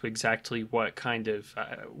number to exactly what kind of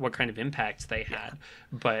impact they had.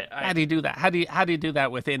 But how do you do that? How do you do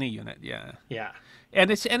that with any unit? Yeah. Yeah. And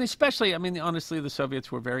especially, I mean, honestly, the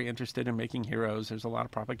Soviets were very interested in making heroes. There's a lot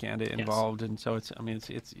of propaganda involved, and so it's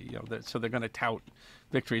so they're going to tout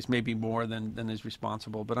victories maybe more than is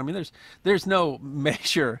responsible. But I mean, there's no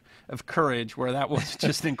measure of courage where that was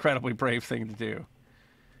just an incredibly brave thing to do.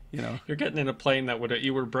 You're getting in a plane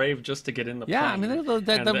you were brave just to get in the plane. Yeah, I mean,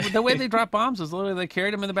 the way they dropped bombs was literally they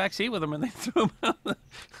carried them in the back seat with them and they threw them out.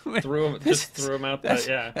 threw them out.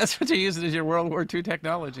 That's what you use it as your World War II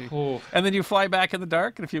technology. Ooh. And then you fly back in the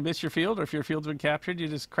dark, and if you miss your field or if your field's been captured, you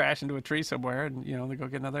just crash into a tree somewhere and they go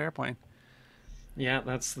get another airplane. Yeah,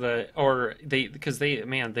 that's they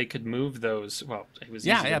could move those. Well, it was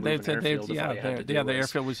easy to move an airfield the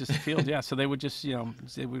airfield was just a field. Yeah, so they would just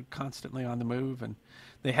they were constantly on the move, and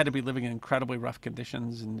they had to be living in incredibly rough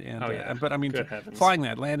conditions. But I mean, flying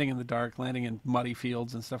that, landing in the dark, landing in muddy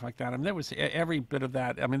fields and stuff like that. I mean, there was every bit of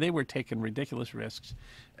that. I mean, they were taking ridiculous risks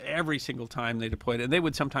every single time they deployed, and they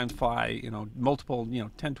would sometimes fly multiple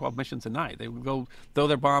 10, 12 missions a night. They would go throw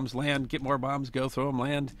their bombs, land, get more bombs, go throw them,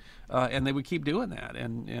 land, and they would keep doing that.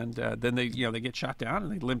 And then they get shot down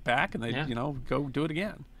and they limp back and they go do it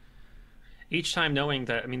again. Each time knowing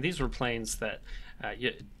that, I mean, these were planes that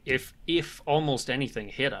if almost anything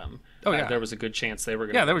hit them, there was a good chance they were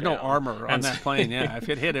going to go there was down. no armor on that plane. Yeah, if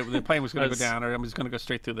it hit it, the plane was going to go down, or it was going to go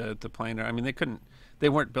straight through the plane. I mean, they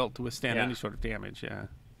weren't built to withstand any sort of damage. Yeah.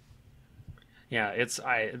 Yeah, it's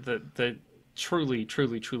the truly,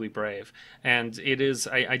 truly, truly brave, and it is.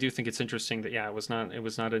 I do think it's interesting that it was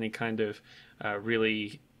not any kind of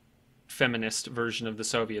really feminist version of the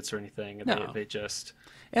Soviets or anything. No. They just.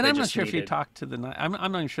 And I'm not sure if you talk to I'm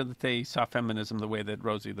not even sure that they saw feminism the way that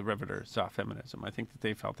Rosie the Riveter saw feminism. I think that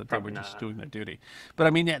they felt that they were just doing their duty. But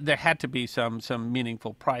I mean, there had to be some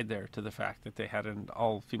meaningful pride there to the fact that they had an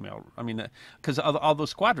all-female. I mean, because all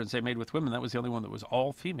those squadrons they made with women, that was the only one that was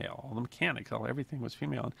all-female. All the mechanics, everything was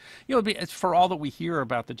female. And, it's for all that we hear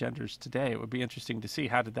about the genders today, it would be interesting to see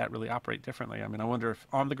how did that really operate differently. I mean, I wonder if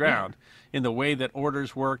on the ground, in the way that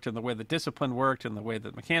orders worked, and the way that discipline worked, and the way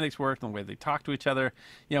that mechanics worked, and the way they talked to each other,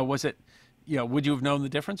 was it would you have known the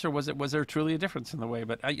difference, or was there truly a difference in the way?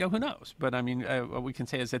 But who knows? But I mean, what we can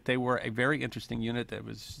say is that they were a very interesting unit that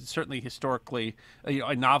was certainly historically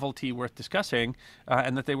a novelty worth discussing,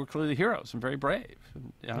 and that they were clearly heroes and very brave.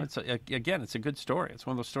 And, it's a good story. It's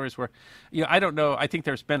one of those stories where, I don't know. I think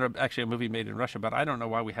there's been actually a movie made in Russia, but I don't know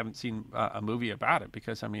why we haven't seen a movie about it.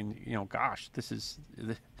 Because I mean, gosh, this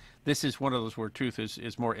is one of those where truth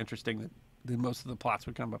is more interesting than most of the plots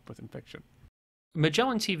we come up with in fiction.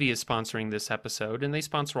 Magellan TV is sponsoring this episode, and they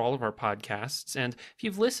sponsor all of our podcasts. And if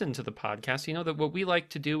you've listened to the podcast, you know that what we like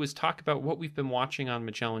to do is talk about what we've been watching on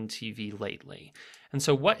Magellan TV lately. And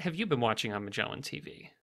so what have you been watching on Magellan TV?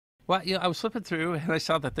 Well, I was flipping through, and I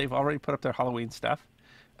saw that they've already put up their Halloween stuff.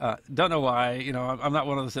 Don't know why. I'm not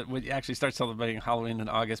one of those that would actually start celebrating Halloween in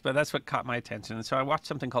August, but that's what caught my attention. And so I watched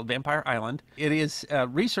something called Vampire Island. It is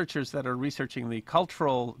researchers that are researching the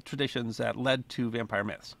cultural traditions that led to vampire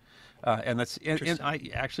myths. And I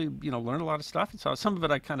actually learned a lot of stuff. And so some of it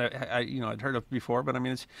I'd heard of before, but I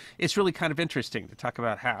mean it's really kind of interesting to talk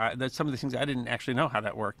about how some of the things I didn't actually know how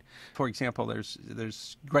that worked. For example,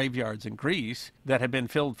 there's graveyards in Greece that have been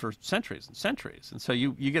filled for centuries and centuries, and so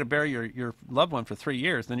you get to bury your loved one for 3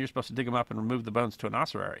 years, then you're supposed to dig them up and remove the bones to an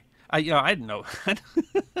ossuary. I didn't know.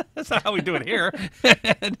 That's not how we do it here.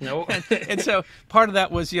 No. And so part of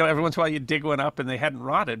that was, every once in a while you dig one up and they hadn't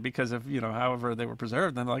rotted because of, however they were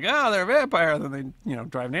preserved. And they're like, oh, they're a vampire. And then they,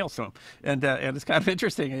 drive nails to them. And it's kind of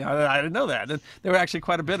interesting. I didn't know that. And there were actually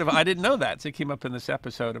quite a bit of, I didn't know that. So it came up in this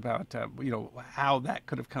episode about, how that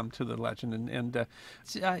could have come to the legend. And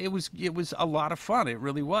it was a lot of fun. It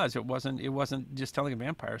really was. It wasn't just telling a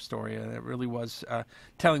vampire story. It really was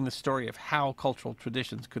telling the story of how cultural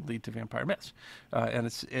traditions could lead to vampire myths, and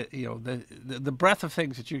the breadth of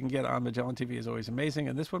things that you can get on Magellan TV is always amazing.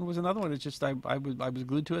 And this one was another one. It's just I was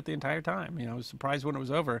glued to it the entire time. I was surprised when it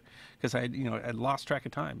was over because I lost track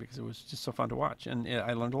of time because it was just so fun to watch, and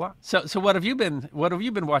I learned a lot. So what have you been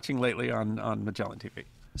watching lately on Magellan TV?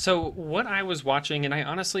 So what I was watching, and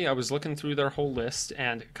I was looking through their whole list,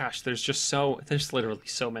 and gosh, there's literally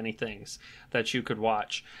so many things that you could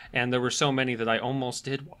watch, and there were so many that I almost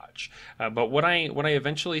did watch. But what I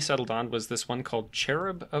eventually settled on was this one called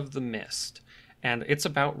Cherub of the Mist, and it's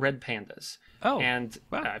about red pandas. Oh, and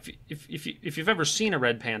wow. If you've ever seen a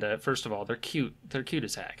red panda, first of all, they're cute. They're cute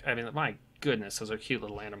as heck. I mean, my goodness, those are cute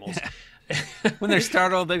little animals. When they're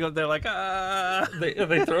startled, they're like, ah.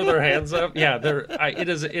 They throw their hands up. Yeah, it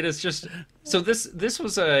is just. So this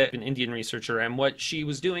was an Indian researcher, and what she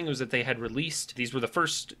was doing was that they had released, these were the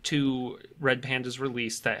first 2 red pandas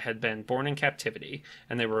released that had been born in captivity,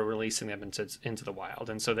 and they were releasing them into the wild.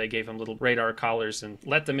 And so they gave them little radar collars and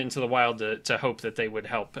let them into the wild to hope that they would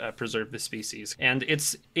help preserve the species. And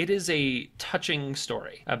it is a touching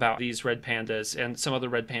story about these red pandas and some other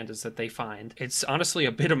red pandas that they find. It's honestly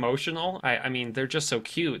a bit emotional. I mean, they're just so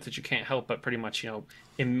cute that you can't help but pretty much,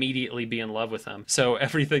 immediately be in love with them. So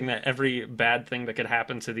every bad thing that could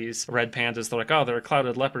happen to these red pandas, they're like, oh, they're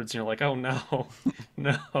clouded leopards. And you're like, oh, no,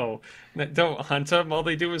 no, don't hunt them. All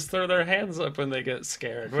they do is throw their hands up when they get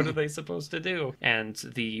scared. What are they supposed to do? And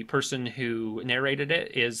the person who narrated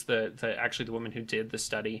it is actually the woman who did the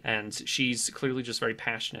study. And she's clearly just very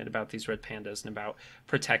passionate about these red pandas and about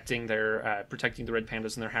protecting the red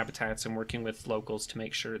pandas and their habitats and working with locals to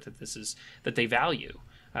make sure that they value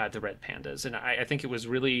the red pandas. And I think it was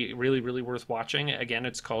really, really, really worth watching. Again,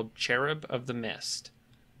 it's called Cherub of the Mist.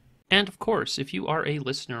 And of course, if you are a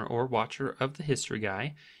listener or watcher of The History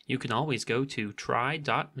Guy, you can always go to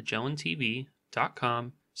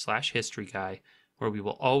try.magellantv.com/historyguy, where we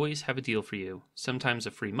will always have a deal for you. Sometimes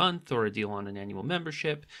a free month, or a deal on an annual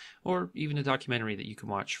membership, or even a documentary that you can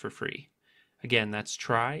watch for free. Again, that's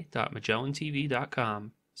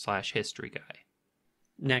try.magellantv.com/historyguy.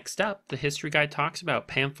 Next up, the History Guy talks about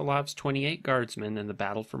Panfilov's 28 guardsmen and the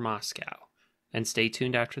battle for Moscow. And stay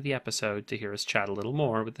tuned after the episode to hear us chat a little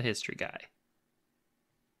more with the History Guy.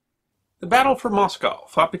 The Battle for Moscow,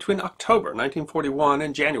 fought between October 1941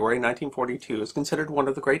 and January 1942, is considered one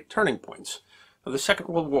of the great turning points of the Second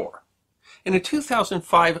World War. In a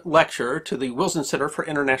 2005 lecture to the Wilson Center for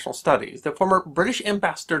International Studies, the former British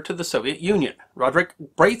ambassador to the Soviet Union, Roderick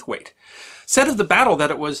Braithwaite, said of the battle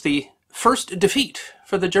that it was the first defeat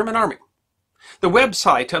for the German army. The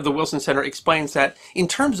website of the Wilson Center explains that in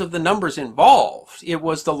terms of the numbers involved, it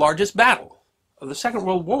was the largest battle of the Second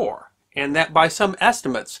World War, and that by some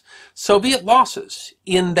estimates, Soviet losses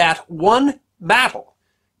in that one battle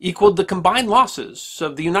equaled the combined losses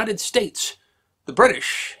of the United States, the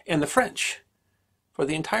British, and the French for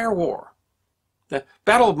the entire war. The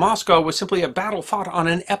Battle of Moscow was simply a battle fought on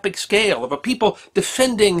an epic scale of a people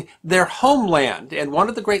defending their homeland, and one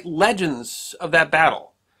of the great legends of that battle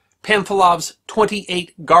Panfilov's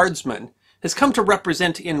 28 guardsmen, has come to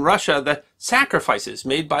represent in Russia the sacrifices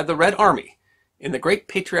made by the Red Army in the Great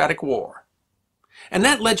Patriotic War. And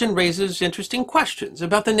that legend raises interesting questions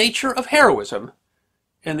about the nature of heroism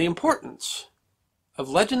and the importance of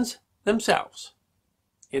legends themselves.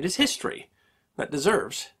 It is history that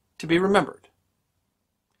deserves to be remembered.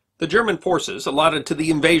 The German forces allotted to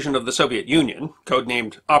the invasion of the Soviet Union,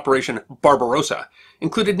 codenamed Operation Barbarossa,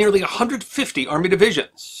 included nearly 150 army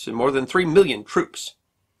divisions and more than 3 million troops.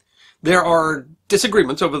 There are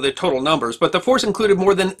disagreements over the total numbers, but the force included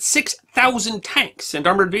more than 6,000 tanks and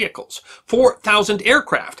armored vehicles, 4,000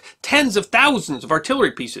 aircraft, tens of thousands of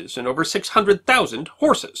artillery pieces, and over 600,000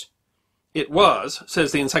 horses. It was,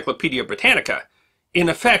 says the Encyclopedia Britannica, in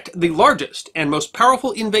effect the largest and most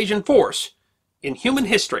powerful invasion force in human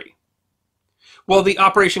history. While the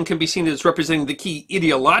operation can be seen as representing the key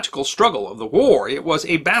ideological struggle of the war, it was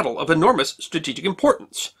a battle of enormous strategic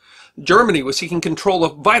importance. Germany was seeking control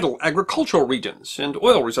of vital agricultural regions and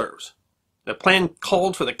oil reserves. The plan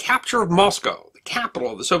called for the capture of Moscow, the capital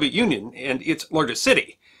of the Soviet Union and its largest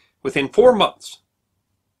city, within 4 months.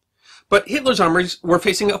 But Hitler's armies were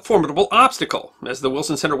facing a formidable obstacle, as the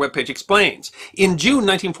Wilson Center webpage explains. In June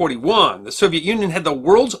 1941, the Soviet Union had the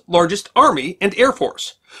world's largest army and air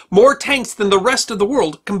force, more tanks than the rest of the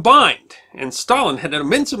world combined, and Stalin had an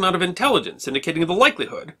immense amount of intelligence indicating the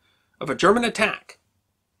likelihood of a German attack.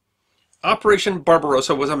 Operation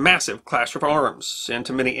Barbarossa was a massive clash of arms, and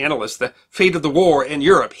to many analysts, the fate of the war in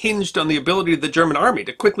Europe hinged on the ability of the German army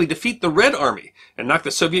to quickly defeat the Red Army and knock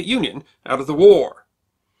the Soviet Union out of the war.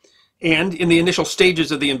 And in the initial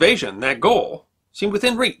stages of the invasion, that goal seemed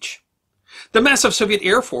within reach. The massive Soviet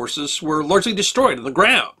air forces were largely destroyed on the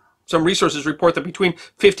ground. Some resources report that between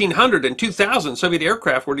 1,500 and 2,000 Soviet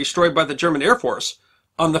aircraft were destroyed by the German Air Force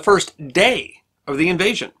on the first day of the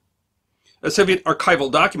invasion. A Soviet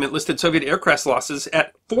archival document listed Soviet aircraft losses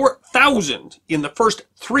at 4,000 in the first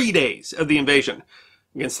 3 days of the invasion,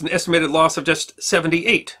 against an estimated loss of just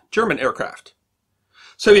 78 German aircraft.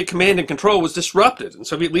 Soviet command and control was disrupted, and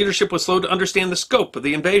Soviet leadership was slow to understand the scope of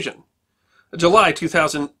the invasion. A July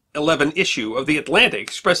 2011 issue of The Atlantic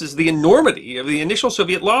expresses the enormity of the initial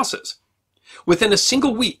Soviet losses. Within a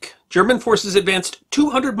single week, German forces advanced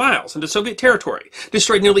 200 miles into Soviet territory,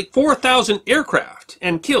 destroyed nearly 4,000 aircraft,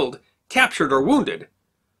 and killed, captured, or wounded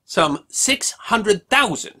some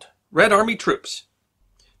 600,000 Red Army troops.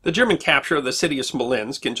 The German capture of the city of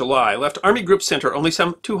Smolensk in July left Army Group Center only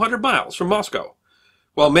some 200 miles from Moscow.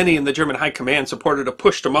 While many in the German High Command supported a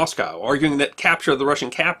push to Moscow, arguing that capture of the Russian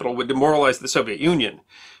capital would demoralize the Soviet Union,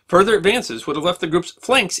 further advances would have left the group's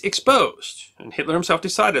flanks exposed, and Hitler himself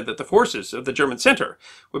decided that the forces of the German center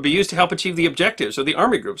would be used to help achieve the objectives of the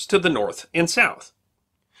army groups to the north and south.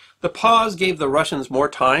 The pause gave the Russians more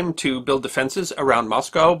time to build defenses around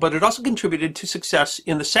Moscow, but it also contributed to success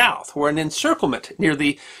in the south, where an encirclement near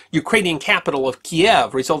the Ukrainian capital of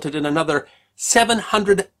Kiev resulted in another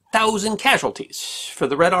 700,000 casualties for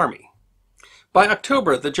the Red Army. By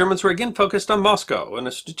October, the Germans were again focused on Moscow in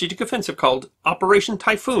a strategic offensive called Operation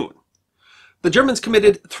Typhoon. The Germans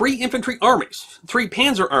committed 3 infantry armies, 3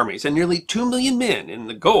 panzer armies, and nearly 2 million men in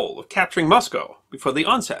the goal of capturing Moscow before the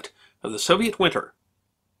onset of the Soviet winter.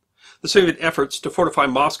 The Soviet efforts to fortify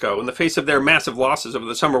Moscow in the face of their massive losses over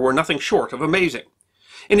the summer were nothing short of amazing.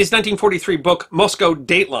 In his 1943 book, Moscow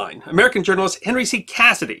Dateline, American journalist Henry C.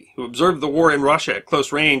 Cassidy, who observed the war in Russia at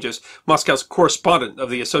close range as Moscow's correspondent of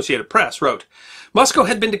the Associated Press, wrote, "Moscow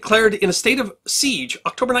had been declared in a state of siege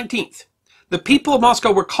October 19th. The people of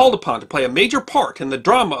Moscow were called upon to play a major part in the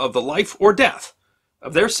drama of the life or death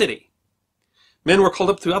of their city. Men were called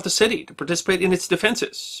up throughout the city to participate in its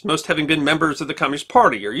defenses, most having been members of the Communist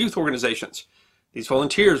Party or youth organizations. These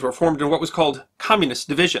volunteers were formed in what was called communist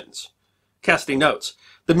divisions." Cassidy notes,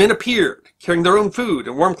 "The men appeared, carrying their own food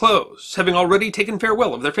and warm clothes, having already taken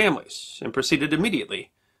farewell of their families, and proceeded immediately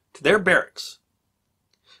to their barracks."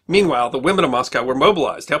 Meanwhile, the women of Moscow were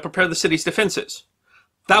mobilized to help prepare the city's defenses.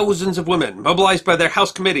 Thousands of women, mobilized by their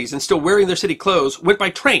house committees and still wearing their city clothes, went by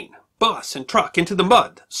train, bus, and truck into the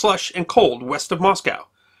mud, slush, and cold west of Moscow,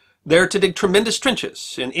 there to dig tremendous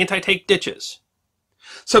trenches and anti-tank ditches.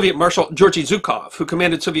 Soviet Marshal Georgy Zhukov, who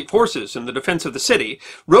commanded Soviet forces in the defense of the city,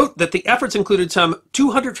 wrote that the efforts included some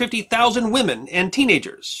 250,000 women and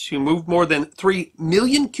teenagers who moved more than 3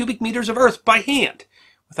 million cubic meters of earth by hand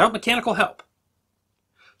without mechanical help.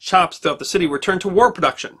 Shops throughout the city were turned to war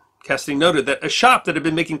production. Cassidy noted that a shop that had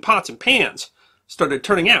been making pots and pans started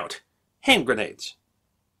turning out hand grenades.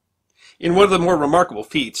 In one of the more remarkable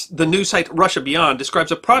feats, the news site Russia Beyond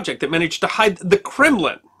describes a project that managed to hide the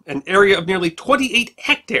Kremlin, an area of nearly 28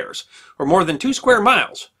 hectares, or more than 2 square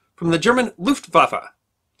miles, from the German Luftwaffe.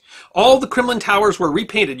 All the Kremlin towers were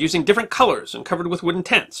repainted using different colors and covered with wooden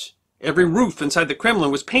tents. Every roof inside the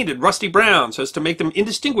Kremlin was painted rusty brown so as to make them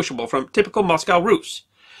indistinguishable from typical Moscow roofs.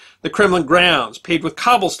 The Kremlin grounds, paved with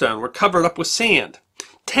cobblestone, were covered up with sand.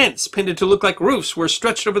 Tents painted to look like roofs were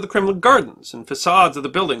stretched over the Kremlin gardens, and facades of the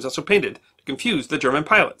buildings also painted to confuse the German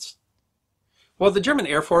pilots. While the German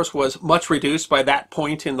Air Force was much reduced by that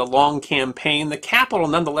point in the long campaign, the capital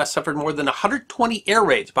nonetheless suffered more than 120 air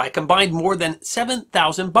raids by a combined more than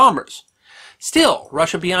 7,000 bombers. Still,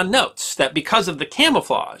 Russia Beyond notes that because of the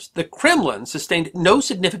camouflage, the Kremlin sustained no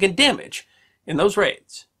significant damage in those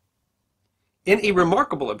raids. In a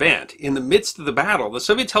remarkable event, in the midst of the battle, the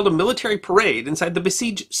Soviets held a military parade inside the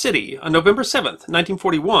besieged city on November 7,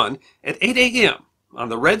 1941, at 8 a.m. on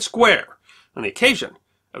the Red Square, on the occasion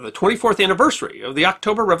of the 24th anniversary of the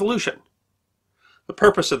October Revolution. The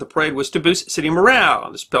purpose of the parade was to boost city morale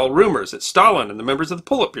and dispel rumors that Stalin and the members of the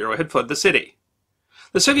Politburo had fled the city.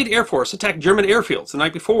 The Soviet Air Force attacked German airfields the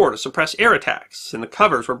night before to suppress air attacks, and the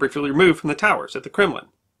covers were briefly removed from the towers at the Kremlin.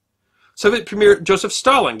 Soviet Premier Joseph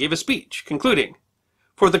Stalin gave a speech, concluding,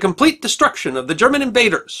 "For the complete destruction of the German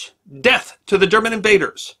invaders, death to the German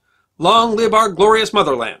invaders, long live our glorious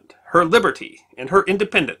motherland, her liberty and her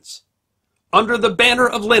independence. Under the banner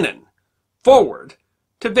of Lenin, forward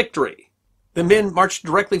to victory." The men marched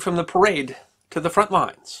directly from the parade to the front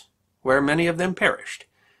lines, where many of them perished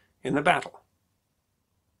in the battle.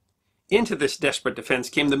 Into this desperate defense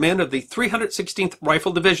came the men of the 316th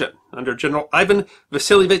Rifle Division under General Ivan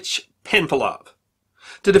Vasilievich Panfilov.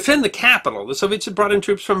 To defend the capital, the Soviets had brought in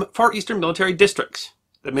troops from far eastern military districts.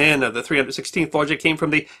 The men of the 316th Volga came from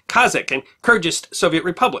the Kazakh and Kyrgyz Soviet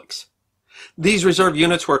republics. These reserve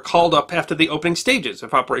units were called up after the opening stages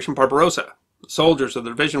of Operation Barbarossa. The soldiers of the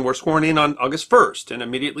division were sworn in on August 1st and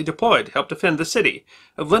immediately deployed to help defend the city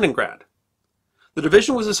of Leningrad. The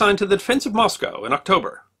division was assigned to the defense of Moscow in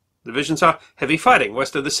October. The division saw heavy fighting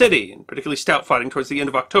west of the city, and particularly stout fighting towards the end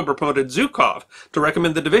of October promoted Zhukov to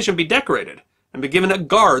recommend the division be decorated and be given a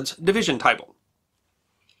Guards Division title.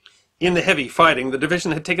 In the heavy fighting, the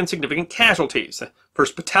division had taken significant casualties. The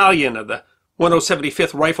 1st Battalion of the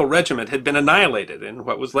 175th Rifle Regiment had been annihilated, and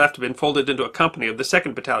what was left had been folded into a company of the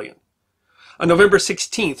 2nd Battalion. On November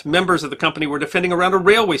 16th, members of the company were defending around a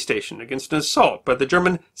railway station against an assault by the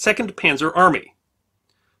German 2nd Panzer Army.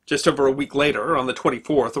 Just over a week later, on the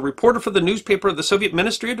 24th, a reporter for the newspaper of the Soviet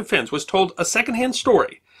Ministry of Defense was told a second-hand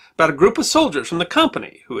story about a group of soldiers from the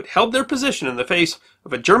company who had held their position in the face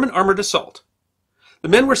of a German armored assault. The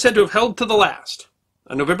men were said to have held to the last.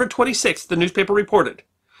 On November 26th, the newspaper reported,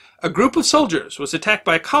 "A group of soldiers was attacked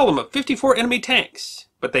by a column of 54 enemy tanks,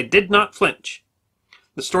 but they did not flinch."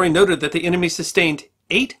 The story noted that the enemy sustained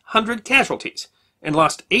 800 casualties and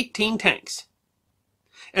lost 18 tanks.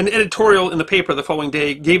 An editorial in the paper the following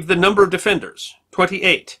day gave the number of defenders,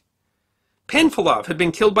 28. Panfilov had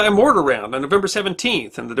been killed by a mortar round on November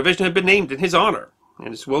 17th, and the division had been named in his honor, and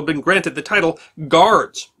has well been granted the title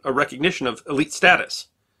Guards, a recognition of elite status.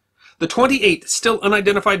 The 28 still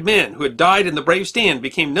unidentified men who had died in the brave stand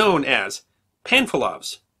became known as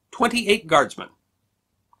Panfilov's 28 Guardsmen.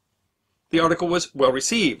 The article was well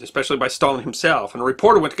received, especially by Stalin himself, and a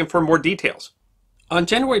reporter went to confirm more details. On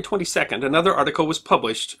January 22nd, another article was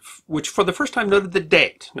published, which for the first time noted the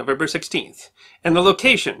date, November 16th, and the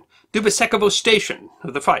location, Dubisekovo Station,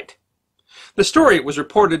 of the fight. The story was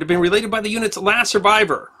reported to have been related by the unit's last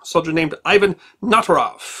survivor, a soldier named Ivan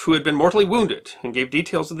Notarov, who had been mortally wounded, and gave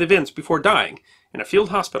details of the events before dying in a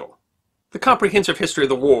field hospital. The Comprehensive History of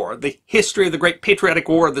the War, the History of the Great Patriotic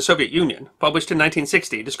War of the Soviet Union, published in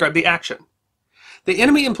 1960, described the action. The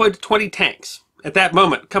enemy employed 20 tanks. At that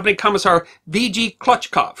moment, Company Commissar V.G.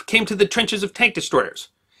 Klochkov came to the trenches of tank destroyers.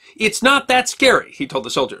 "It's not that scary," he told the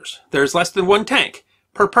soldiers. "There's less than one tank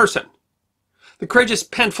per person." The courageous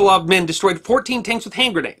Panfilov men destroyed 14 tanks with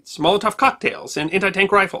hand grenades, Molotov cocktails, and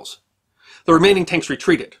anti-tank rifles. The remaining tanks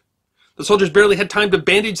retreated. The soldiers barely had time to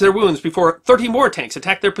bandage their wounds before 30 more tanks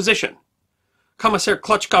attacked their position. Commissar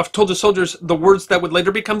Klochkov told the soldiers the words that would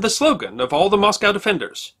later become the slogan of all the Moscow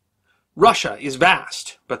defenders. "Russia is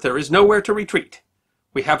vast, but there is nowhere to retreat.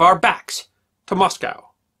 We have our backs to Moscow."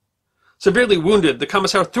 Severely wounded, the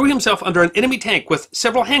commissar threw himself under an enemy tank with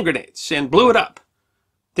several hand grenades and blew it up.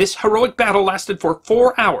 This heroic battle lasted for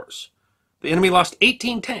 4 hours. The enemy lost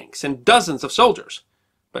 18 tanks and dozens of soldiers,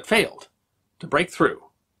 but failed to break through.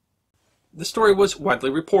 The story was widely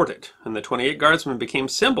reported, and the 28 Guardsmen became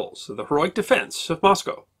symbols of the heroic defense of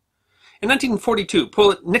Moscow. In 1942,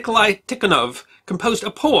 poet Nikolai Tikhonov composed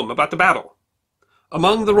a poem about the battle.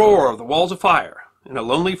 Among the roar of the walls of fire, in a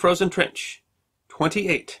lonely frozen trench,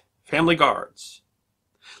 28 family guards.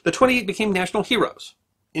 The 28 became national heroes.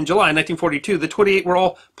 In July 1942, the 28 were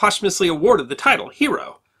all posthumously awarded the title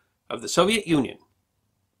Hero of the Soviet Union.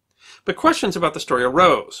 But questions about the story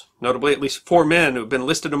arose. Notably, at least 4 men who had been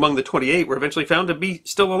listed among the 28 were eventually found to be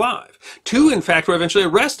still alive. 2, in fact, were eventually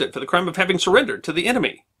arrested for the crime of having surrendered to the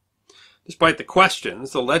enemy. Despite the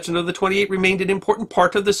questions, the legend of the 28 remained an important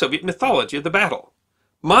part of the Soviet mythology of the battle.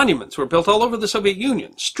 Monuments were built all over the Soviet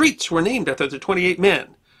Union. Streets were named after the 28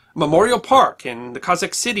 men. A memorial park in the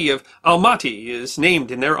Kazakh city of Almaty is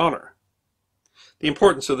named in their honor. The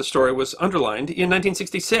importance of the story was underlined in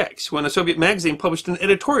 1966, when a Soviet magazine published an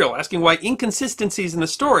editorial asking why inconsistencies in the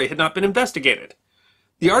story had not been investigated.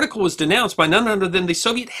 The article was denounced by none other than the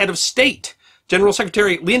Soviet head of state, General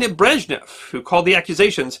Secretary Leonid Brezhnev, who called the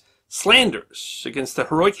accusations slanders against the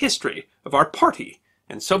heroic history of our party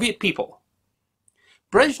and Soviet people.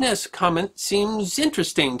 Brezhnev's comment seems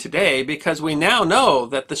interesting today because we now know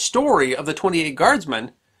that the story of the 28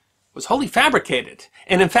 guardsmen was wholly fabricated.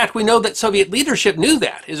 And in fact, we know that Soviet leadership knew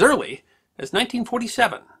that as early as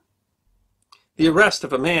 1947. The arrest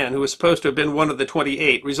of a man who was supposed to have been one of the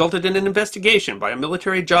 28 resulted in an investigation by a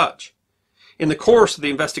military judge. In the course of the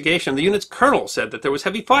investigation, the unit's colonel said that there was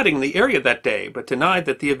heavy fighting in the area that day, but denied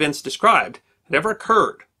that the events described had ever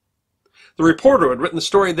occurred. The reporter who had written the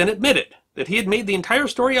story then admitted that he had made the entire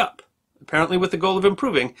story up, apparently with the goal of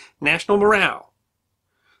improving national morale.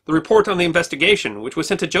 The report on the investigation, which was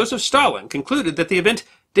sent to Joseph Stalin, concluded that the event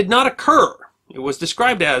did not occur. It was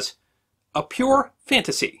described as a pure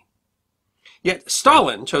fantasy. Yet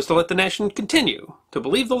Stalin chose to let the nation continue to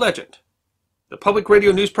believe the legend. The public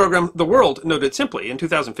radio news program The World noted simply in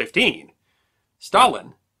 2015,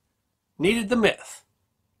 Stalin needed the myth.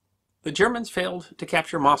 The Germans failed to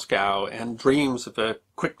capture Moscow, and dreams of a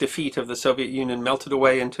quick defeat of the Soviet Union melted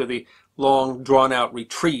away into the long, drawn-out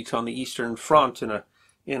retreat on the Eastern Front in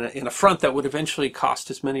a front that would eventually cost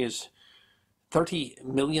as many as 30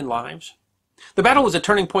 million lives. The battle was a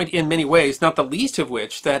turning point in many ways, not the least of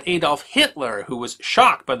which that Adolf Hitler, who was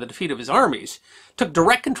shocked by the defeat of his armies, took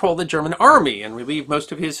direct control of the German army and relieved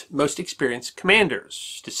most of his most experienced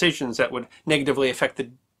commanders, decisions that would negatively affect the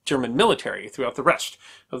German military throughout the rest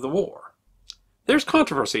of the war. There's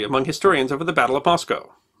controversy among historians over the Battle of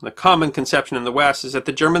Moscow. The common conception in the West is that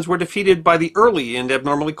the Germans were defeated by the early and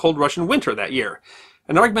abnormally cold Russian winter that year,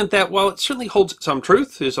 an argument that, while it certainly holds some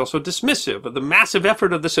truth, is also dismissive of the massive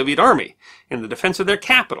effort of the Soviet army in the defense of their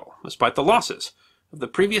capital, despite the losses of the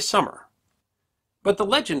previous summer. But the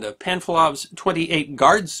legend of Panfilov's 28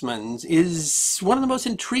 guardsmen is one of the most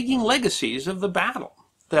intriguing legacies of the battle.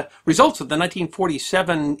 The results of the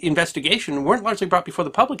 1947 investigation weren't largely brought before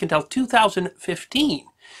the public until 2015,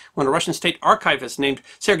 when a Russian state archivist named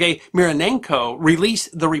Sergei Mironenko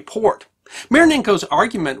released the report. Mironenko's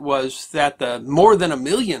argument was that the more than 1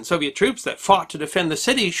 million Soviet troops that fought to defend the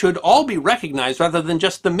city should all be recognized rather than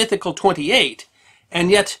just the mythical 28, and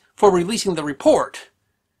yet, for releasing the report,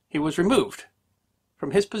 he was removed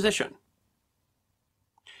from his position.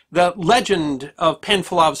 The legend of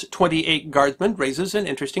Panfilov's 28 guardsmen raises an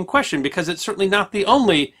interesting question, because it's certainly not the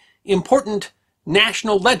only important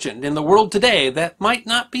national legend in the world today that might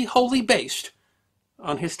not be wholly based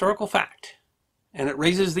on historical fact. And it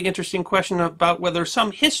raises the interesting question about whether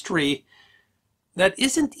some history that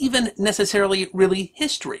isn't even necessarily really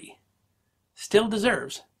history still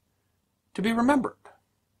deserves to be remembered.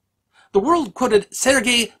 The World quoted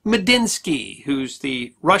Sergei Medinsky, who's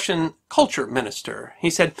the Russian culture minister. He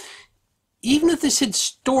said, even if this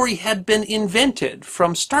story had been invented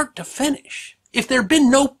from start to finish, if there'd been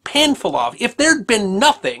no Panfilov, if there'd been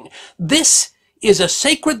nothing, this is a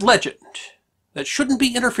sacred legend that shouldn't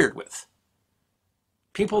be interfered with.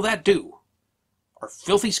 People that do are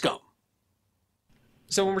filthy scum.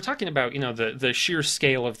 So when we're talking about, the sheer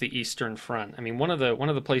scale of the Eastern Front, I mean, one of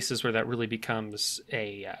the places where that really becomes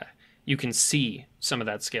you can see some of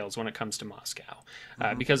that scales when it comes to Moscow.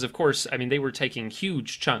 Because, of course, I mean, they were taking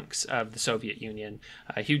huge chunks of the Soviet Union,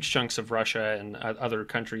 huge chunks of Russia and other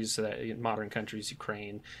countries, modern countries,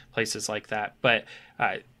 Ukraine, places like that. But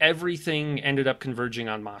everything ended up converging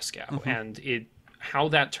on Moscow. And how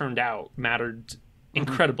that turned out mattered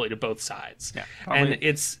incredibly to both sides. Yeah, probably, and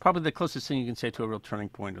it's probably the closest thing you can say to a real turning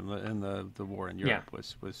point in the war in Europe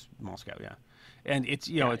was Moscow. Yeah. And it's,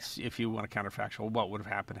 it's, if you want to counterfactual, what would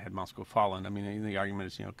have happened had Moscow fallen? I mean, the argument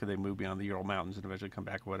is, could they move beyond the Ural Mountains and eventually come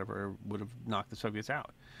back or whatever, would have knocked the Soviets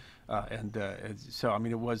out. So, I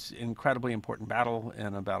mean, it was an incredibly important battle,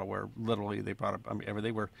 and a battle where literally they brought up, I mean,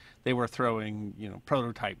 they were throwing,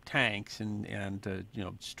 prototype tanks and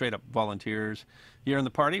straight up volunteers. You're in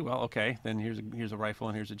the party? Well, okay, then here's a rifle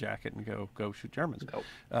and here's a jacket, and go shoot Germans.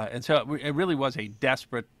 And so it really was a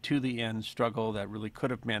desperate, to the end struggle that really could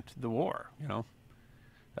have meant the war,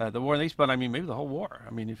 the war in the East, but I mean, maybe the whole war.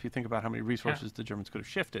 I mean, if you think about how many resources the Germans could have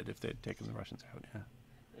shifted if they'd taken the Russians out. Yeah.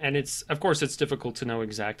 And of course, it's difficult to know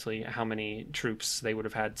exactly how many troops they would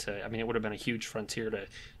have had to. I mean, it would have been a huge frontier to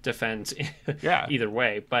defend either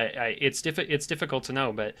way. But it's difficult to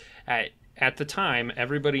know. But at the time,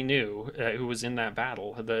 everybody knew who was in that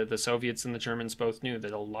battle. The Soviets and the Germans both knew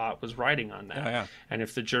that a lot was riding on that. Yeah. And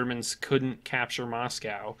if the Germans couldn't capture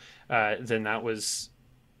Moscow, then that was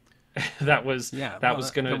going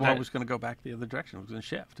the war was going to go back the other direction. It was going to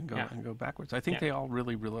shift and go backwards. I think they all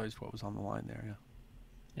really realized what was on the line there. Yeah.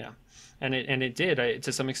 Yeah, and it did.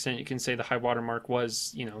 To some extent, you can say the high water mark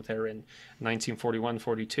was, there in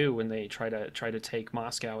 1941-42 when they try to take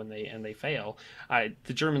Moscow and they fail.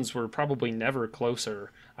 The Germans were probably never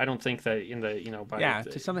closer. I don't think that in the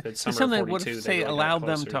to something would have say allowed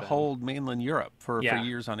them to hold mainland Europe for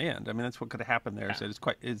years on end. I mean, that's what could have happened there. So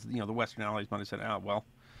the Western Allies might have said, oh well,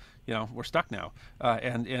 we're stuck now,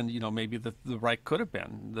 and maybe the Reich could have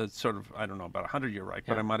been the sort of, I don't know about 100-year Reich,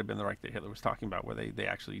 but it might have been the Reich that Hitler was talking about, where they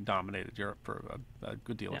actually dominated Europe for a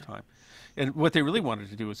good deal of time. And what they really wanted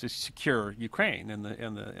to do was to secure Ukraine and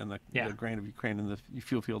the grain of Ukraine and the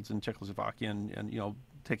fuel fields in Czechoslovakia, and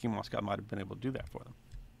taking Moscow might have been able to do that for them.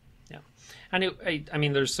 Yeah, and I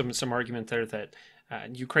mean, there's some argument there that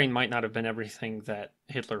Ukraine might not have been everything that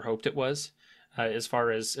Hitler hoped it was. As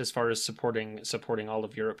far as supporting all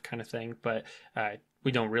of Europe kind of thing, but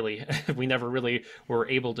we never really were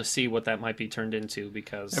able to see what that might be turned into,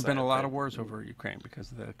 because there've been a lot of wars over Ukraine because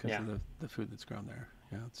of the food that's grown there.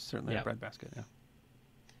 Yeah, it's certainly a breadbasket.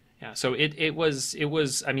 Yeah, so it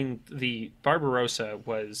was. I mean, the Barbarossa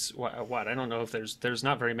was what I don't know if there's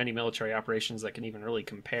not very many military operations that can even really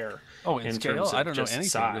compare. Oh, in scale, I don't know anything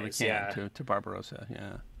size. Really can to Barbarossa.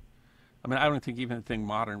 Yeah. I mean, I don't think even anything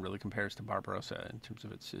modern really compares to Barbarossa in terms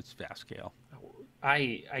of its vast scale.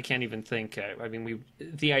 I can't even think. I mean,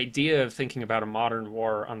 the idea of thinking about a modern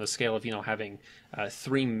war on the scale of having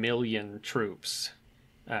 3 million troops,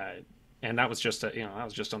 and that was just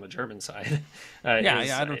on the German side. I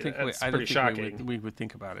don't think we would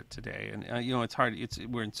think about it today, and it's hard.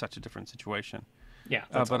 We're in such a different situation. Yeah,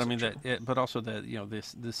 but I mean but also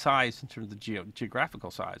the size in terms of the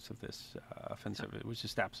geographical size of this offensive, it was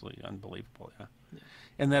just absolutely unbelievable. Yeah.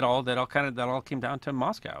 And that all came down to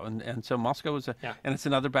Moscow, and so Moscow was and it's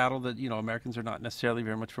another battle that Americans are not necessarily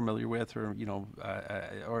very much familiar with,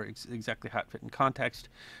 or exactly how it fit in context,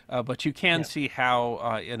 but you can see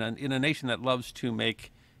how in a nation that loves to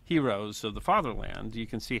make heroes of the fatherland, you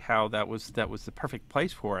can see how that was the perfect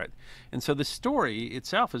place for it. And so the story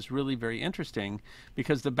itself is really very interesting,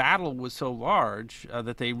 because the battle was so large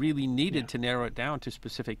that they really needed to narrow it down to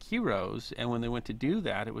specific heroes, and when they went to do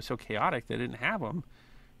that, it was so chaotic they didn't have them,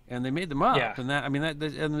 and they made them up. And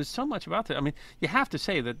and there's so much about that. I mean, you have to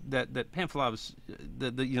say that Panfilov's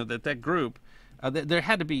that group. There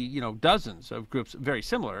had to be, dozens of groups very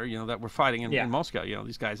similar, that were fighting in Moscow.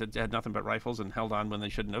 These guys had nothing but rifles and held on when they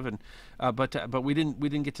shouldn't have, and but we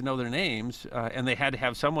didn't get to know their names, and they had to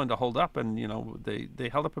have someone to hold up, and they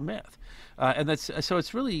held up a myth, and that's so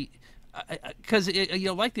it's really because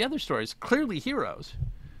like the other stories, clearly heroes.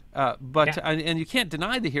 And you can't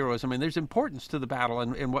deny the heroism. I mean, there's importance to the battle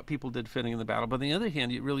and what people did fitting in the battle. But on the other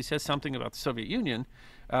hand, it really says something about the Soviet Union,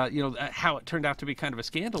 how it turned out to be kind of a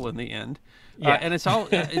scandal in the end. And it's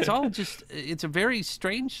all just, it's a very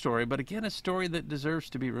strange story, but again, a story that deserves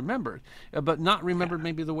to be remembered, but not remembered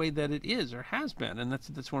maybe the way that it is or has been. And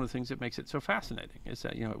that's one of the things that makes it so fascinating, is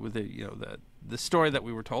that, with the story that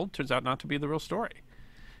we were told turns out not to be the real story.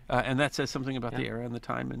 And that says something about the era and the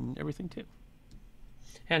time and everything too.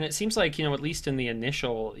 And it seems like, at least in the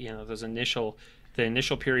initial, the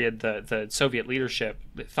initial period, the Soviet leadership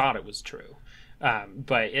thought it was true.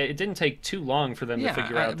 But it didn't take too long for them to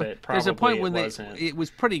figure out that probably there's a point when wasn't. It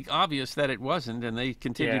was pretty obvious that it wasn't, and they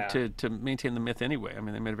continued to maintain the myth anyway. I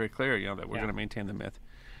mean, they made it very clear, that we're going to maintain the myth.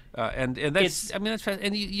 And that's, that's,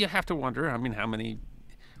 and you have to wonder, how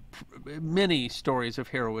many stories of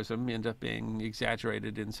heroism end up being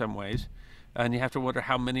exaggerated in some ways. And you have to wonder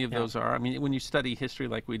how many of those are. I mean, when you study history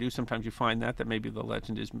like we do, sometimes you find that maybe the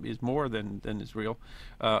legend is more than is real.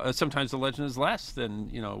 Sometimes the legend is less than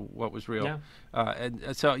what was real.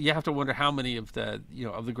 And so you have to wonder how many of the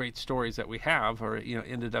of the great stories that we have are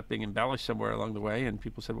ended up being embellished somewhere along the way, and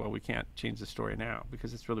people said, well, we can't change the story now,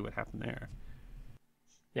 because that's really what happened there.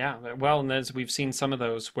 Yeah, well, and as we've seen some of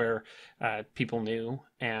those where people knew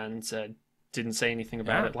and didn't say anything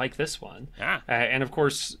about it, like this one. And of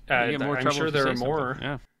course, I'm sure there are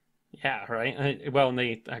more. Yeah, right. Well, and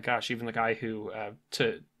even the guy who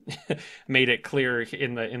made it clear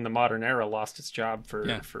in the modern era lost his job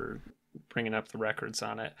for bringing up the records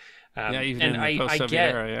on it. Even and in the post-Soviet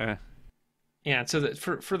era, yeah. Yeah, so that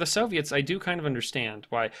for the Soviets, I do kind of understand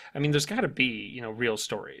why. I mean, there's got to be real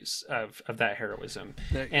stories of that heroism,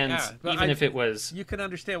 and even if it was, you can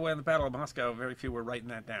understand why in the Battle of Moscow, very few were writing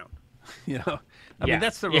that down. I mean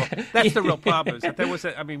that's the real problem. Is that there was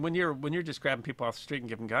when you're just grabbing people off the street and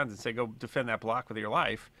giving guns and say go defend that block with your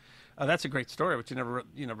life. That's a great story, but you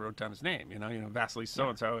never wrote down his name. Vasily so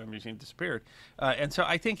and so, and he disappeared. And so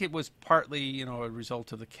I think it was partly a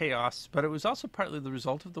result of the chaos, but it was also partly the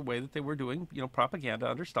result of the way that they were doing propaganda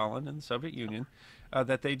under Stalin and the Soviet Union.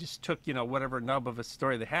 That they just took whatever nub of a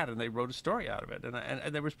story they had and they wrote a story out of it,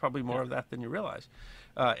 and there was probably more of that than you realize.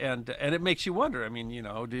 And it makes you wonder. I mean,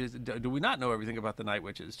 do we not know everything about the Night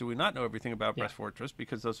Witches? Do we not know everything about Brest Fortress?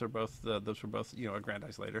 Because those were both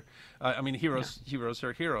aggrandized later. I mean, heroes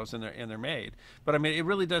are heroes, and they're made. But I mean, it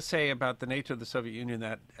really does say about the nature of the Soviet Union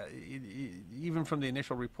that even from the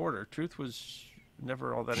initial reporter, truth was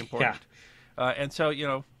never all that important. And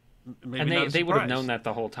so maybe and they would have known that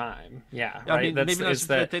the whole time. Yeah, right. I mean, maybe not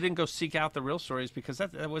that they didn't go seek out the real stories because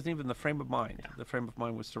that wasn't even the frame of mind. Yeah. The frame of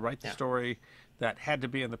mind was to write the story that had to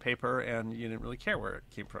be in the paper, and you didn't really care where it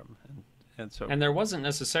came from. And there wasn't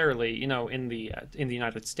necessarily, in the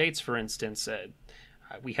United States, for instance,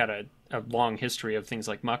 we had a long history of things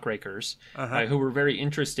like muckrakers who were very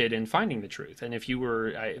interested in finding the truth. And if you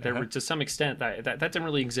were, there were to some extent that didn't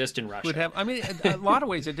really exist in Russia. A lot of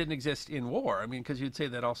ways it didn't exist in war. I mean, because you'd say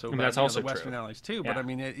that also about that's also the Western true. Allies too. But I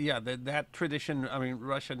mean, that tradition, I mean,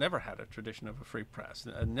 Russia never had a tradition of a free press,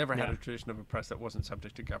 never had a tradition of a press that wasn't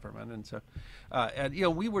subject to government. And so,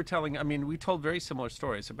 we were we told very similar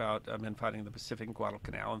stories about men fighting the Pacific and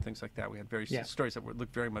Guadalcanal and things like that. We had very stories that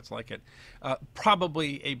looked very much like it.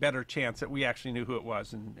 Probably a better chance that we actually knew who it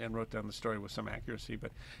was and wrote down the story with some accuracy.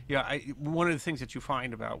 But one of the things that you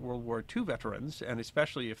find about World War II veterans, and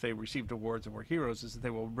especially if they received awards and were heroes, is that they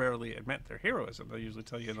will rarely admit their heroism. They'll usually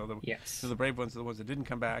tell you, the brave ones are the ones that didn't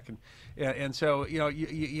come back, and so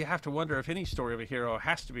you have to wonder if any story of a hero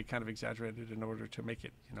has to be kind of exaggerated in order to make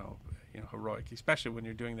it heroic, especially when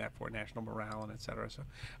you're doing that for national morale and et cetera. So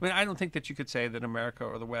I mean, I don't think that you could say that America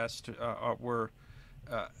or the West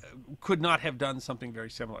could not have done something very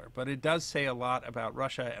similar, but it does say a lot about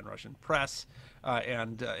Russia and Russian press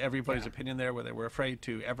and everybody's opinion there, where they were afraid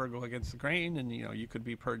to ever go against the grain, and you could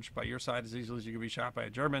be purged by your side as easily as you could be shot by a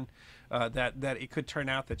German. That it could turn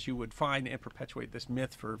out that you would find and perpetuate this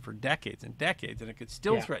myth for decades and decades, and it could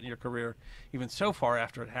still threaten your career even so far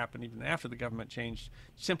after it happened, even after the government changed,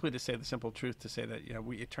 simply to say the simple truth, to say that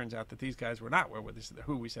it turns out that these guys were not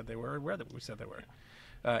who we said they were, where we said they were.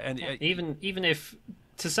 Even if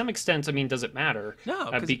to some extent, I mean, does it matter?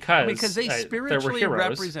 No, because they spiritually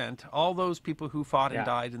represent all those people who fought and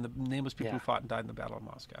died, and the nameless people who fought and died in the Battle of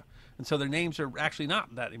Moscow. And so their names are actually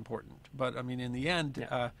not that important. But I mean, in the end,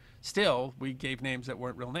 still we gave names that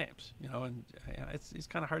weren't real names. And it's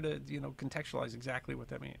kind of hard to contextualize exactly what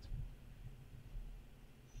that means.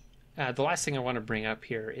 The last thing I want to bring up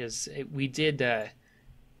here is we did.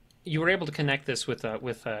 You were able to connect this with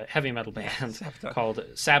a heavy metal band called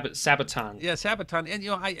Sabaton. Yeah, Sabaton,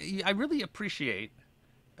 and I really appreciate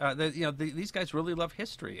that these guys really love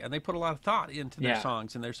history, and they put a lot of thought into their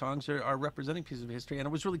songs, and their songs are representing pieces of history, and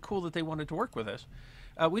it was really cool that they wanted to work with us.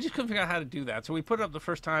 We just couldn't figure out how to do that, so we put it up the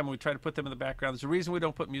first time, and we tried to put them in the background. There's a reason we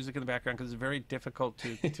don't put music in the background, because it's very difficult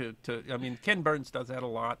to I mean, Ken Burns does that a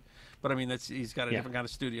lot, but I mean, he's got a different kind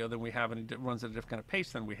of studio than we have, and he runs at a different kind of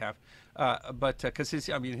pace than we have. But because his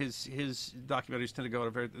documentaries tend to go at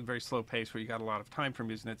a very, very slow pace, where you got a lot of time for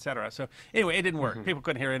music, etc. So anyway, it didn't work. People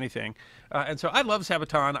couldn't hear anything, and so I love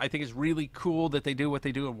Sabaton. I think it's really cool that they do what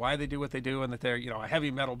they do and why they do what they do, and that they're a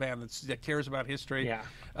heavy metal band that cares about history.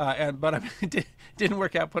 But I mean, it didn't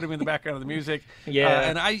work out. Put him in the background of the music.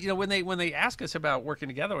 And I, when they ask us about working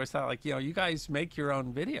together, I thought you guys make your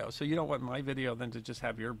own video, so you don't want my video then to just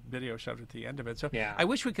have your video shoved at the end of it. So I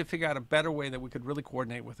wish we could figure out a better way that we could really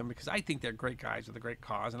coordinate with them, because I think they're great guys with a great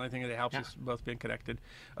cause, and I think it helps us both being connected.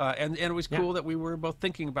 And it was cool that we were both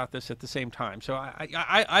thinking about this at the same time. So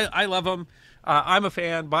I love them. I'm a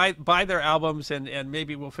fan. Buy their albums, and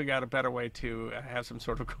maybe we'll figure out a better way to have some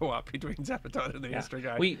sort of co-op between Sabaton and the history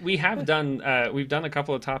guy. We've done a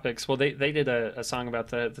couple of topics. Well, they did a song about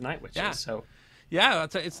the Night Witches. So Yeah,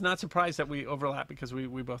 it's not surprised that we overlap because we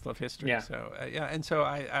both love history. Yeah. So and so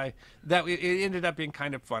it ended up being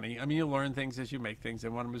kind of funny. I mean, you learn things as you make things,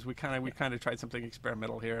 and one of them is we kind of tried something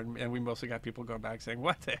experimental here, and we mostly got people going back saying,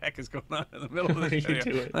 "What the heck is going on in the middle of this video?"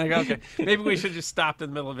 Do it. Like, okay, maybe we should just stop in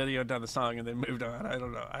the middle of the video, done the song, and then moved on. I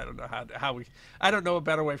don't know I don't know a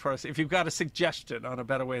better way for us. If you've got a suggestion on a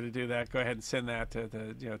better way to do that, go ahead and send that to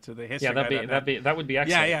the history. Yeah, that would be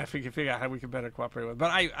excellent. Yeah. If we can figure out how we can better cooperate with.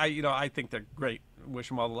 But I think they're great. Wish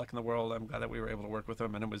them all the luck in the world. I'm glad that we were able to work with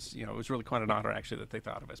them, and it was really quite an honor actually that they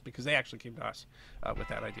thought of us, because they actually came to us with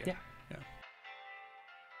that idea. Yeah.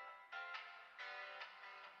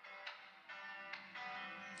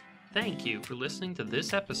 Thank you for listening to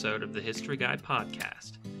this episode of the History Guy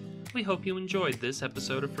podcast. We hope you enjoyed this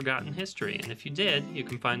episode of Forgotten History, and if you did, you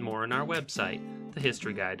can find more on our website,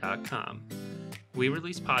 thehistoryguy.com. We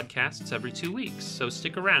release podcasts every 2 weeks, so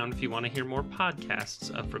stick around if you want to hear more podcasts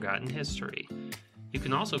of Forgotten History. You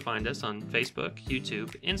can also find us on Facebook,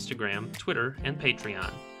 YouTube, Instagram, Twitter, and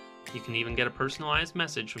Patreon. You can even get a personalized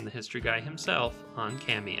message from the History Guy himself on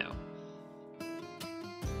Cameo.